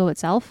that logo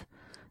itself.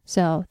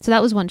 So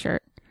that was one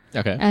shirt.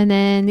 Okay. And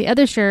then the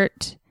other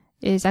shirt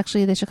is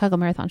actually the Chicago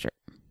Marathon shirt.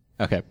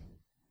 Okay.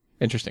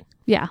 Interesting.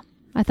 Yeah.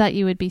 I thought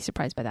you would be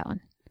surprised by that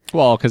one.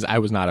 Well, because I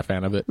was not a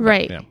fan of it. but,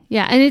 Right. Yeah.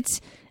 Yeah.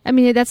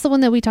 And that's the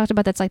one that we talked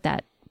about that's like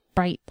that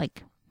bright,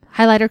 like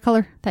highlighter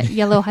color, that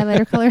yellow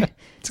highlighter color.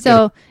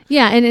 So,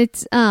 yeah. And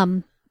it's,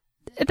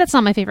 that's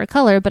not my favorite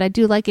color, but I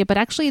do like it. But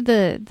actually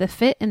the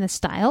fit and the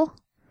style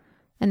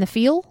and the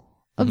feel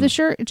of the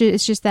shirt,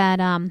 it's just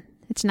that,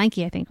 it's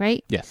Nike, I think,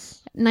 right?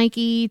 Yes.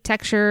 Nike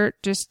tech shirt,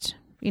 just,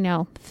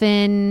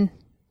 thin,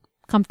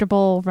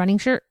 comfortable running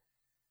shirt.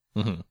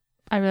 Mm-hmm.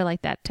 I really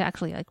like that to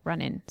actually like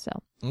run in. So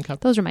Okay.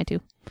 those are my two.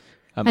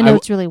 I know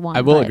it's really one.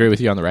 I will but- agree with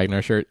you on the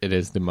Ragnar shirt. It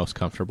is the most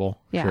comfortable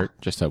Yeah.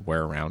 shirt just to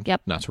wear around.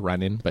 Yep. Not to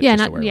run in, but Yeah,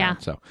 just to wear yeah.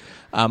 around. So,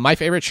 my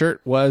favorite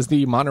shirt was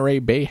the Monterey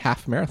Bay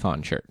Half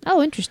Marathon shirt,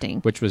 Oh, interesting.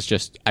 which was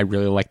just, I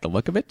really like the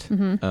look of it.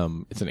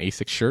 Mm-hmm. It's an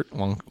ASICS shirt,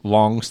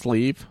 long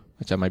sleeve,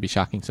 which that might be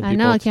shocking some I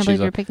people. know, I to can't choose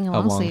believe you're picking a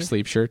long sleeve.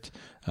 sleeve shirt.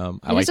 I It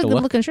like is a the good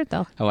look. looking shirt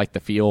though. I like the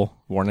feel.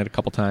 Worn it a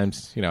couple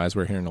times, as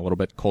we're here in a little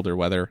bit colder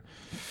weather.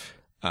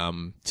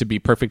 To be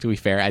perfectly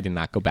fair, I did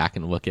not go back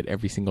and look at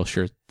every single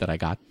shirt that I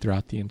got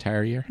throughout the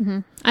entire year.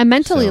 I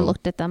mentally So,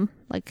 looked at them,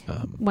 like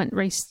went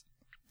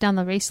down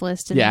the race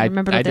list and Yeah,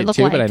 remembered I what they did look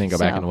too, like. but I didn't go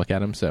back so- and look at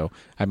them. So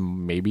I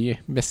maybe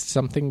missed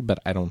something, but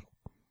I don't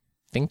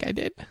think I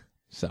did.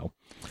 So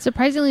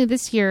Surprisingly,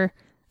 this year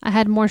I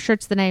had more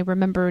shirts than I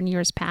remember in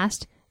years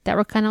past, that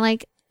were kind of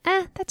like,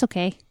 that's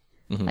okay.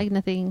 Mhm. Like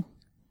nothing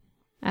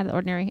out of the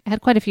ordinary. I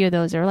had quite a few of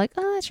those that were like,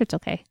 oh, that shirt's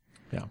okay.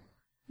 Yeah.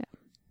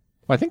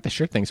 Well, I think the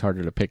shirt thing's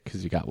harder to pick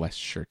because you got less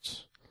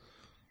shirts,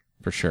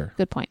 for sure.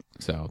 Good point.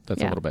 So that's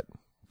a Yeah. little bit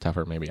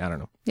tougher, maybe. I don't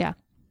know. Yeah.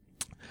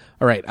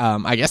 All right.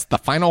 I guess the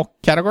final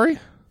category.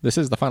 This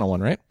is the final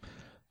one, right?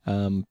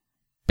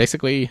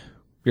 Basically,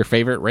 your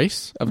favorite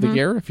race of the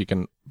year. If you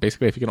can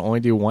only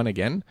do one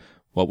again,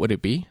 what would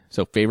it be?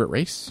 So, favorite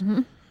race.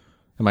 Am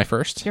I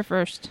first? You're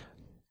first.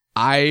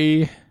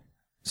 I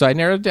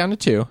narrowed it down to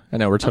 2. I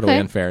know we're totally Okay.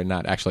 unfair and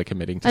not actually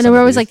committing to I some know we're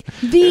of always these.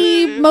 like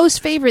the most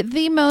favorite,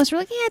 the most. We're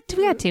like, yeah,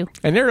 we got 2.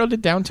 I narrowed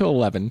it down to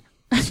 11.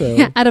 So,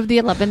 Yeah, out of the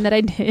 11 that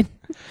I did.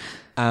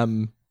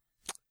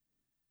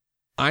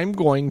 I'm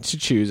going to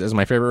choose as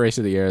my favorite race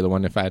of the year, the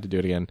one if I had to do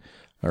it again,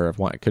 or if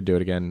I could do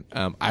it again,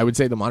 I would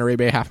say the Monterey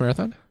Bay Half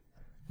Marathon,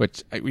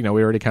 which, we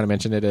already kind of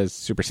mentioned it as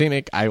super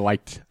scenic. I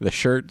liked the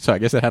shirt, so I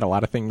guess it had a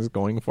lot of things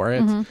going for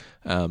it.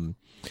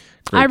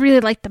 I really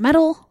liked the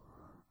medal.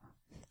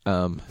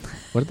 What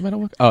did the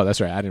medal look? Oh, that's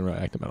right. I didn't really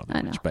like the medal that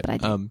I know, much, but I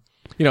did.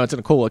 it's in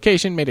a cool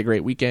location, made a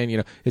great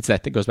weekend. It's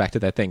that thing goes back to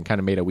that thing, kind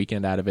of made a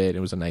weekend out of it. It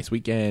was a nice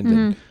weekend,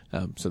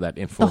 and so that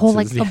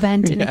influences The whole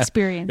event and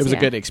experience. It was a yeah.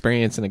 good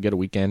experience and a good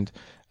weekend.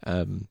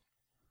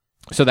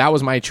 So that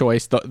was my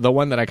choice. The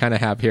one that I kind of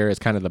have here is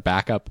kind of the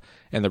backup,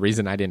 and the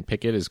reason I didn't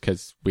pick it is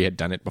because we had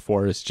done it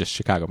before. It's just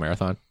Chicago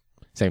Marathon.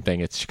 Same thing.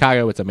 It's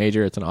Chicago. It's a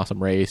major. It's an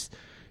awesome race.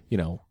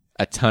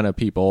 A ton of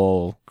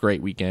people.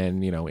 Great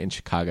weekend. In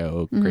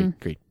Chicago.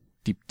 Great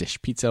deep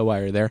dish pizza while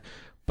you're there.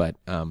 But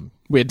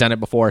we had done it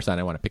before, so I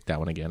didn't want to pick that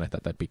one again. I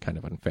thought that'd be kind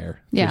of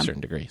unfair to a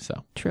certain degree.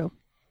 So, True.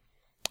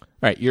 all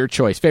right, your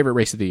choice. Favorite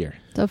race of the year.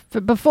 So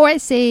before I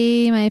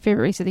say my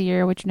favorite race of the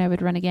year, which one I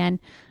would run again,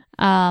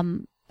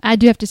 I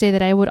do have to say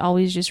that I would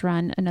always just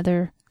run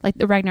another, like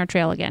the Ragnar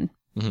Trail again.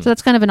 So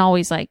that's kind of an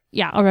always like,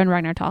 I'll run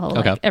Ragnar Tahoe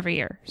like every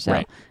year. So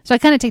Right. so I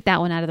kind of take that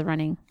one out of the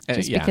running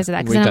just Yeah, because of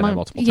that. 'Cause we've then done I'm it on-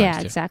 multiple yeah,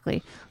 times, too.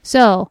 exactly.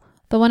 So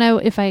the one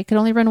if I could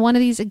only run one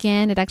of these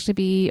again, it'd actually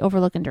be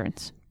Overlook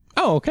Endurance.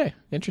 Oh, okay.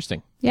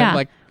 Interesting. Yeah.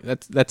 Like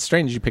that's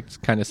strange. You picked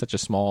kind of such a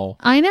small,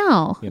 I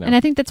know. You know. And I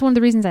think that's one of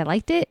the reasons I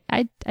liked it.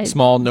 I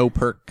small, no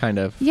perk kind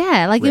of.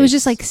 Yeah, like it was race.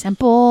 just like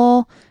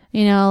simple,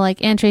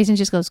 like Ann Trason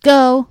just goes,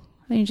 go,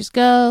 and you just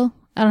go.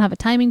 I don't have a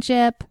timing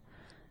chip.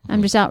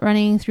 I'm just out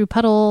running through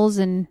puddles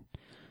and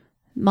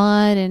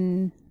mud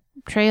and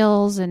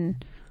trails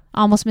and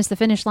almost missed the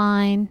finish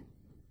line,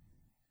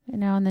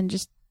 and then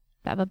just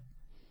have a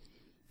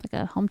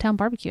hometown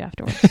barbecue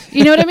afterwards.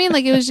 You know what I mean?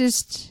 Like it was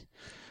just,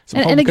 Some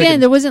and home again, cooking.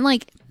 there wasn't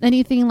like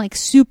anything like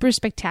super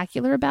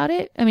spectacular about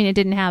it. I mean, it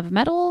didn't have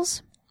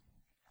medals.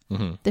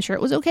 The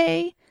shirt was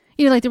okay.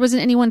 Like there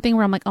wasn't any one thing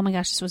where I'm like, oh my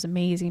gosh, this was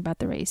amazing about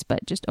the race.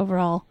 But just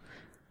overall,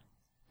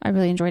 I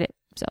really enjoyed it.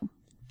 So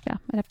yeah,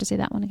 I'd have to say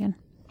that one again.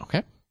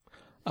 Okay.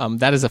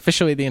 That is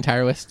officially the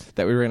entire list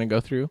that we were going to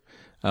go through.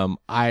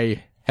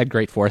 I had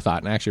great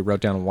forethought and I actually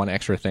wrote down one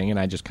extra thing and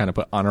I just kind of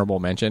put honorable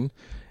mention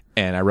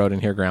and I wrote in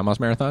here Grandma's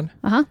Marathon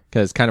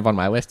because kind of on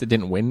my list, it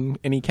didn't win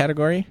any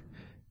category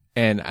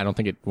and I don't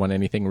think it won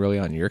anything really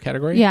on your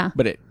category. Yeah.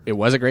 But it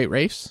was a great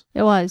race.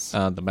 It was.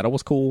 The medal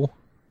was cool.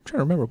 I'm trying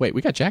to remember. Wait,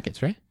 we got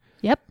jackets, right?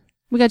 Yep.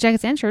 We got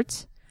jackets and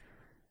shirts.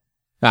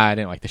 I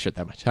didn't like the shirt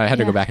that much. I had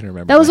to Yeah. go back and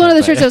remember. That was my one of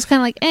the head, shirts but- that was kind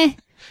of like, eh.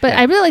 But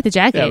I really like the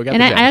jacket. Yeah, we got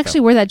and the I jacket, actually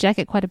wore that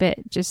jacket quite a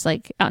bit, just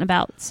like out and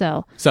about.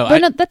 So So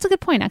no, that's a good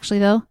point, actually,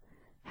 though.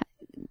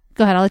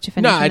 Go ahead. I'll let you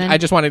finish. No, and then- I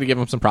just wanted to give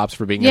him some props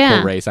for being a Yeah.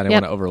 cool race. I didn't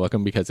Yep. want to overlook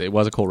him because it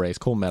was a cool race,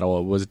 cool medal.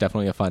 It was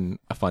definitely a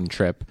fun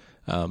trip.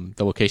 The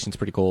location's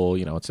pretty cool.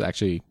 It's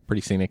actually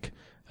pretty scenic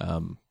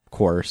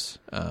course.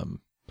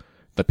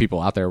 The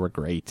people out there were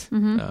great.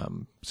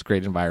 It's a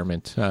great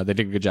environment. They did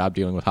a good job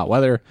dealing with hot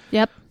weather.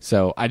 Yep.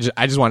 So I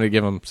just wanted to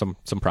give them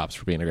some props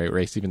for being a great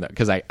race, even though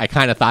because I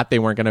kind of thought they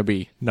weren't going to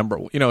be number.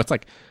 It's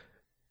like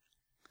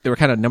they were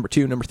kind of number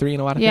 2, number 3 in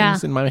a lot of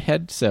things in my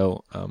head.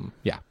 So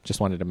just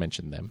wanted to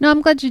mention them. No,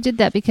 I'm glad you did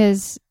that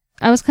because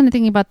I was kind of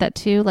thinking about that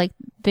too. Like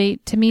they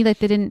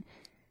didn't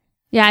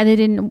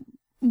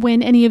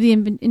win any of the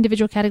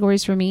individual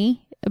categories for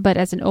me, but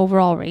as an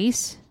overall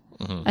race,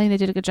 I think they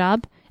did a good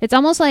job. It's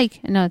almost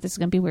like, no, this is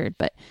going to be weird,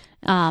 but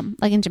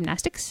like in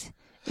gymnastics,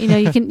 you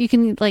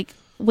can like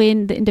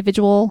win the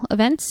individual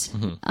events,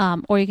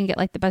 or you can get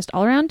like the best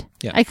all around.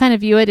 Yeah. I kind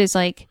of view it as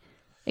like,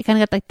 it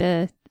kind of got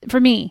like for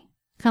me,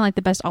 kind of like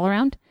the best all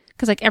around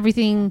because like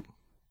everything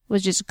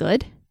was just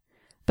good.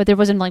 But there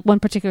wasn't like one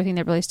particular thing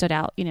that really stood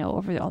out,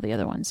 over all the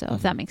other ones. So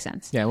if that makes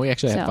sense. Yeah, we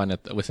actually had So- fun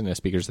listening to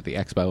speakers at the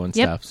expo and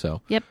Yep. stuff.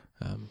 So Yep.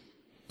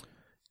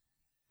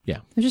 Yeah,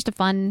 It was just a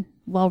fun,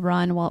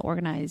 well-run,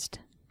 well-organized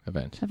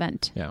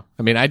event. Yeah,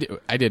 I mean, I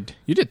did.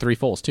 You did 3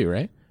 fulls too,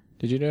 right?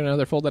 Did you do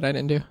another full that I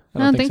didn't do? I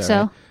don't think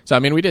so. Right? So I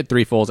mean, we did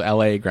 3 fulls: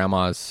 L.A.,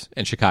 Grandma's,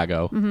 and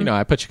Chicago.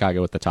 I put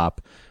Chicago at the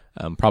top,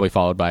 probably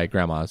followed by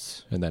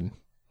Grandma's, and then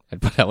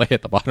I'd put L.A.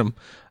 at the bottom.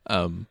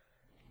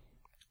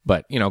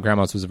 But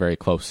Grandma's was very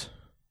close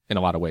in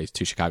a lot of ways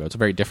to Chicago. It's a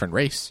very different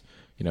race.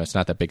 It's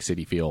not that big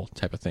city feel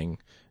type of thing.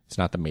 It's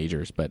not the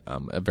majors, but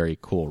a very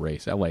cool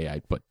race. L.A. I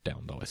put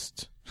down the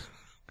list.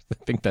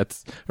 I think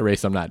that's a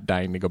race I'm not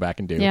dying to go back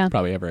and do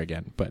probably ever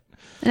again. But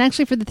And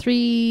actually, for the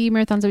 3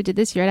 marathons that we did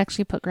this year, I'd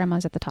actually put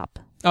Grandma's at the top.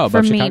 Oh, for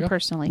above me Chicago?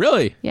 personally.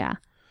 Really? Yeah.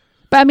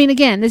 But I mean,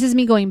 again, this is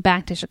me going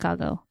back to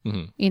Chicago.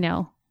 You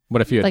know,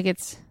 What if you had, like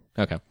it's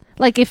okay.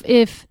 like if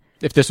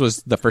If this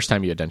was the first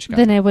time you had done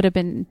Chicago, then it would have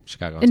been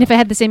Chicago. And if I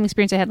had the same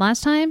experience I had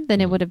last time, then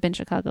it would have been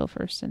Chicago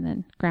first and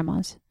then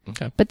Grandma's.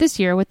 Okay. But this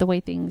year, with the way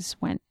things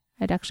went,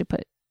 I'd actually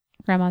put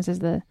Grandma's as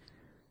the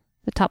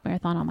top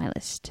marathon on my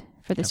list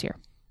for this year.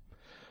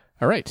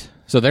 All right.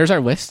 So there's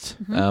our list.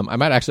 I'm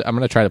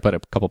going to try to put a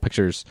couple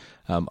pictures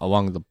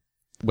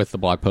with the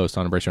blog post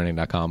on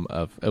embracerunning.com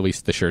of at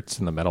least the shirts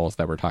and the medals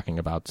that we're talking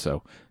about.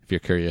 So if you're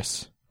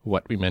curious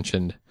what we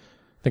mentioned,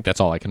 I think that's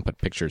all I can put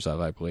pictures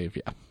of, I believe.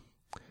 Yeah.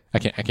 I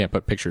can't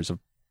put pictures of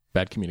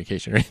bad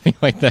communication or anything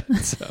like that.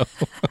 So,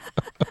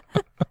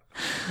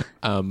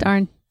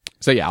 Darn.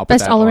 So yeah, I'll put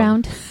Best that all on.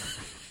 around.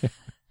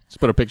 Just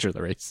put a picture of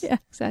the race. Yeah,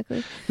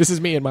 exactly. This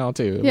is me in mile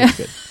 2. It Yeah. was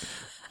good.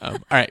 All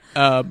right.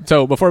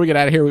 So before we get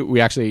out of here,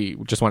 we actually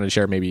just wanted to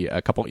share maybe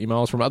a couple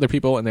emails from other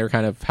people and their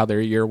kind of how their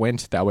year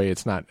went. That way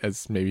it's not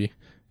as maybe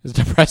as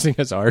depressing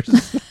as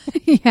ours.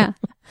 Yeah.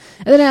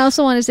 And then I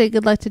also want to say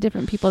good luck to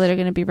different people that are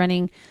going to be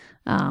running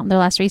their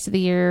last race of the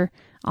year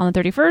on the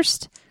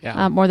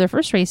 31st, or their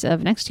first race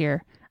of next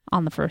year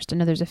on the 1st. I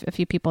know there's a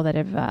few people that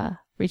have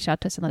reached out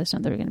to us and let us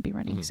know they're going to be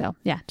running. So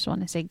yeah, just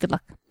want to say good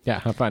luck. Yeah,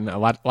 have fun.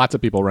 Lots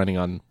of people running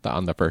on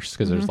the 1st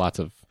because there's lots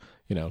of,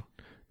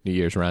 New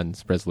Year's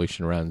runs,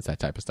 resolution runs, that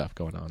type of stuff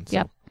going on. So.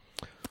 Yep.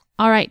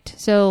 All right.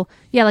 So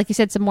yeah, like you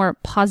said, some more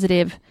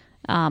positive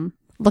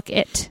look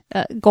at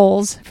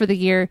goals for the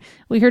year.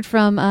 We heard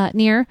from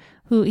Nir,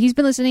 who he's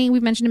been listening.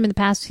 We've mentioned him in the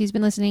past. He's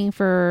been listening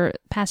for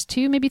past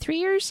 2, maybe 3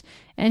 years.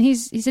 And he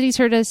said he's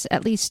heard us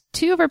at least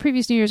 2 of our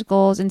previous New Year's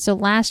goals. And so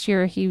last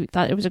year he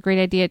thought it was a great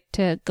idea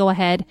to go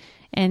ahead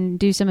and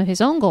do some of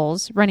his own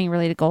goals, running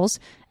related goals.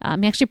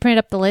 He actually printed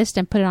up the list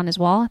and put it on his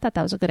wall. I thought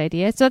that was a good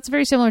idea. So that's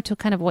very similar to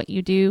kind of what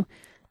you do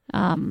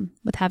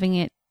with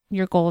having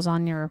your goals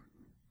on your,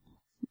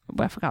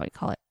 I forgot what you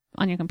call it,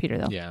 on your computer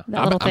though. Yeah.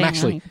 That little thing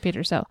actually, on your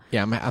computer. So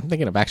yeah, I'm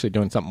thinking of actually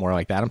doing something more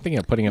like that. I'm thinking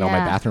of putting it on my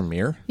bathroom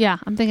mirror. Yeah,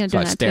 I'm thinking of So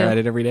doing I that stare too. at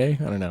it every day.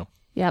 I don't know.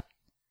 Yep.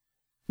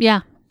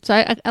 Yeah. So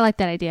I like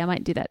that idea. I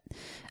might do that.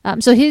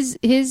 So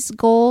his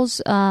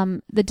goals,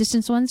 the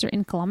distance ones are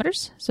in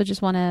kilometers. So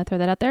just want to throw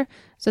that out there.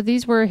 So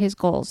these were his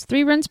goals: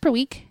 3 runs per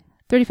week,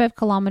 35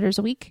 kilometers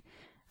a week,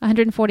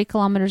 140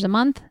 kilometers a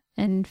month,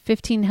 and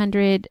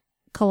 1,500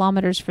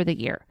 kilometers for the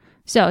year.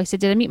 So he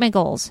said, did I meet my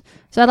goals?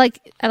 So I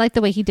like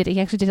the way he did it. He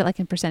actually did it like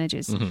in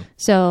percentages.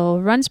 So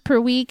runs per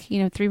week,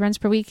 3 runs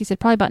per week. He said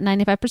probably about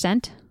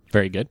 95%.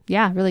 Very good.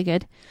 Yeah, really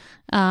good.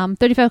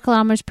 35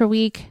 kilometers per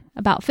week,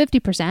 about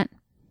 50%.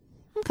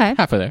 Okay.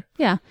 Half of there.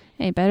 Yeah.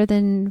 Hey, better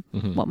than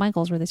what my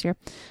goals were this year.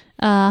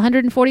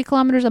 140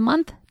 kilometers a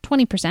month,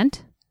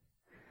 20%.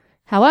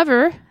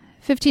 However,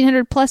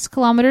 1,500 plus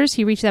kilometers,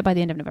 he reached that by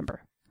the end of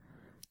November.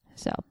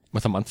 So.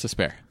 With a month to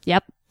spare.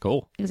 Yep.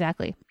 Cool.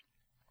 Exactly.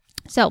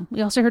 So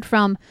we also heard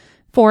from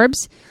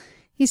Forbes.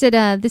 He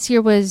said this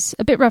year was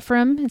a bit rough for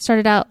him. He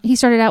started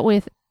out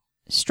with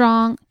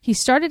strong. He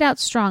started out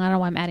strong. I don't know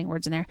why I'm adding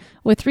words in there.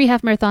 With 3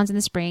 half marathons in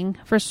the spring.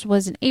 First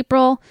was in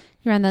April.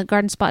 He ran the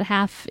Garden Spot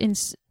half in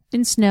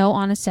snow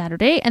on a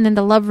Saturday, and then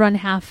the Love Run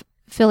half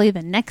Philly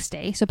the next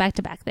day. So back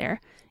to back there.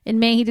 In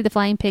May, he did the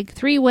Flying Pig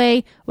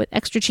 3-way with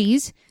extra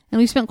cheese, and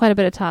we spent quite a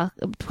bit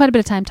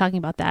of time talking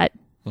about that,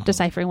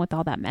 deciphering what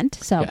all that meant.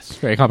 So yes,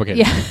 very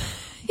complicated. Yeah.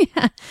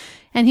 Yeah.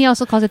 And he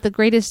also calls it the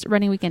greatest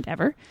running weekend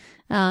ever.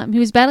 He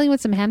was battling with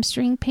some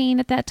hamstring pain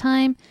at that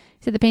time.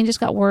 He said the pain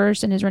just got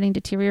worse and his running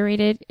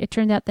deteriorated. It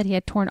turned out that he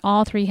had torn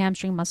all 3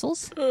 hamstring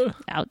muscles.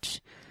 Ouch.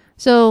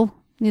 So,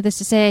 needless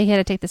to say, he had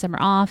to take the summer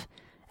off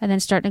and then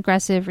start an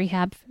aggressive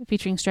rehab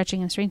featuring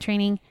stretching and strength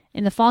training.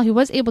 In the fall, he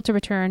was able to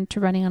return to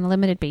running on a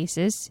limited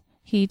basis.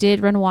 He did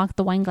run and walk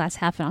the Wineglass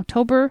half in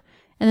October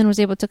and then was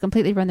able to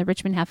completely run the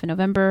Richmond half in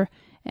November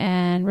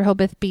and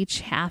Rehoboth Beach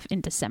half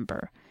in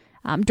December.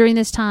 During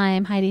this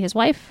time, Heidi, his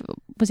wife,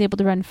 was able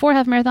to run 4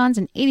 half marathons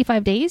in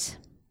 85 days.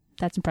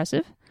 That's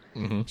impressive.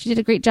 She did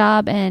a great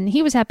job, and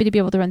he was happy to be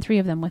able to run 3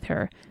 of them with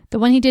her. The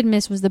one he did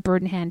miss was the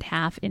Bird in Hand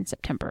half in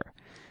September.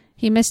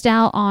 He missed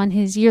out on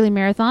his yearly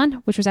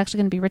marathon, which was actually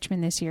going to be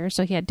Richmond this year,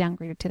 so he had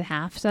downgraded to the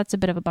half. So that's a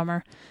bit of a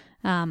bummer.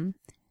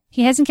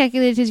 He hasn't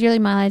calculated his yearly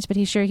mileage, but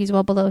he's sure he's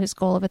well below his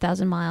goal of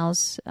 1,000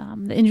 miles.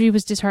 The injury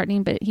was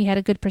disheartening, but he had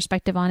a good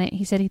perspective on it.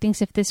 He said he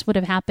thinks if this would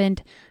have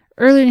happened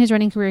earlier in his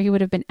running career, he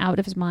would have been out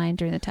of his mind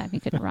during the time he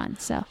couldn't run.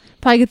 So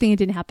probably a good thing it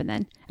didn't happen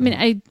then. I mean,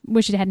 I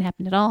wish it hadn't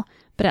happened at all,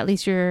 but at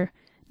least you're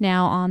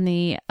now on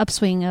the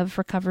upswing of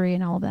recovery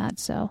and all of that.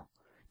 So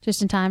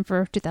just in time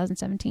for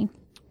 2017.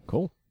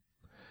 Cool.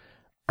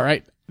 All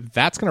right.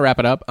 That's going to wrap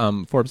it up.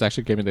 Forbes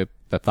actually gave me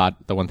the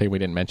thought, the one thing we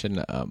didn't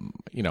mention,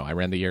 I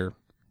ran the year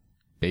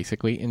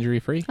basically injury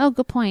free. Oh,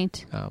 good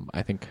point.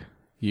 I think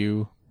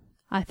you...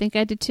 I think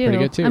I did too. Pretty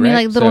good too, I mean,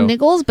 right? like little So-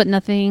 niggles, but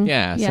nothing.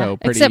 Yeah, so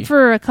pretty- except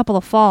for a couple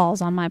of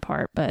falls on my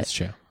part, but That's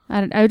true.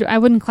 I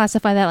wouldn't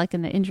classify that like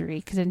in the injury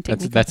because it didn't take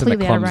me That's in the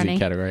completely out of clumsy running.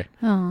 category.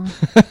 Oh,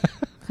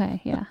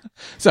 Okay, yeah.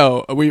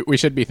 So we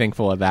should be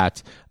thankful of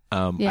that.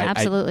 Yeah,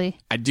 absolutely.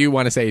 I do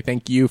want to say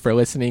thank you for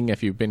listening.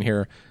 If you've been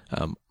here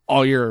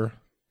all year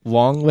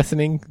long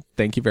listening,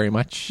 thank you very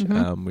much.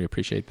 We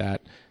appreciate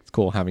that. It's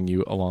cool having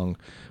you along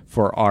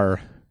for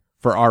our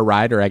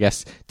ride, or I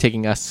guess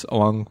taking us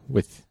along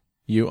with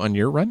you on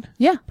your run.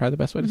 Yeah. Probably the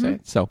best way to say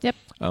it. So Yep.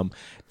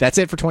 that's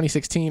it for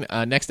 2016.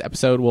 Next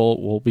episode,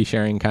 we'll be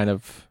sharing kind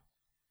of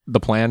the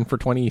plan for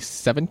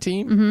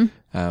 2017,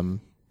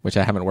 which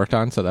I haven't worked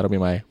on. So that'll be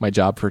my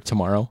job for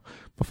tomorrow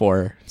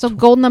before. So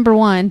goal number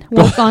 1,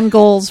 work on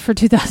goals for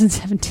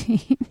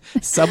 2017.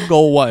 Sub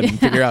goal 1,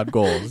 figure out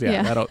goals. Yeah,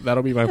 Yeah.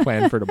 That'll be my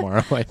plan for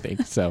tomorrow, I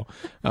think. So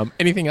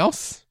anything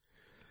else?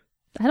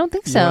 I don't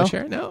think You so. want to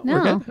share? No, No.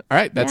 we're good. All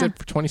right, that's Yeah. it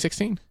for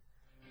 2016.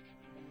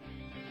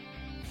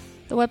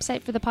 The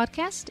website for the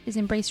podcast is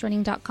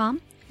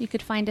embracerunning.com. You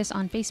could find us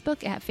on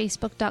Facebook at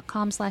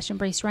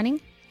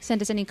facebook.com/embracerunning.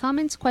 Send us any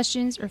comments,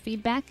 questions, or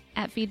feedback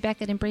at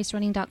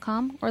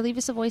feedback@embracerunning.com, or leave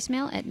us a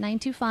voicemail at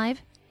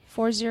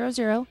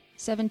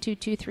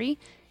 925-400-7223.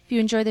 If you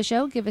enjoy the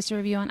show, give us a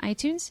review on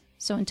iTunes.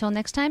 So until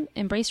next time,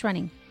 embrace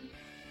running.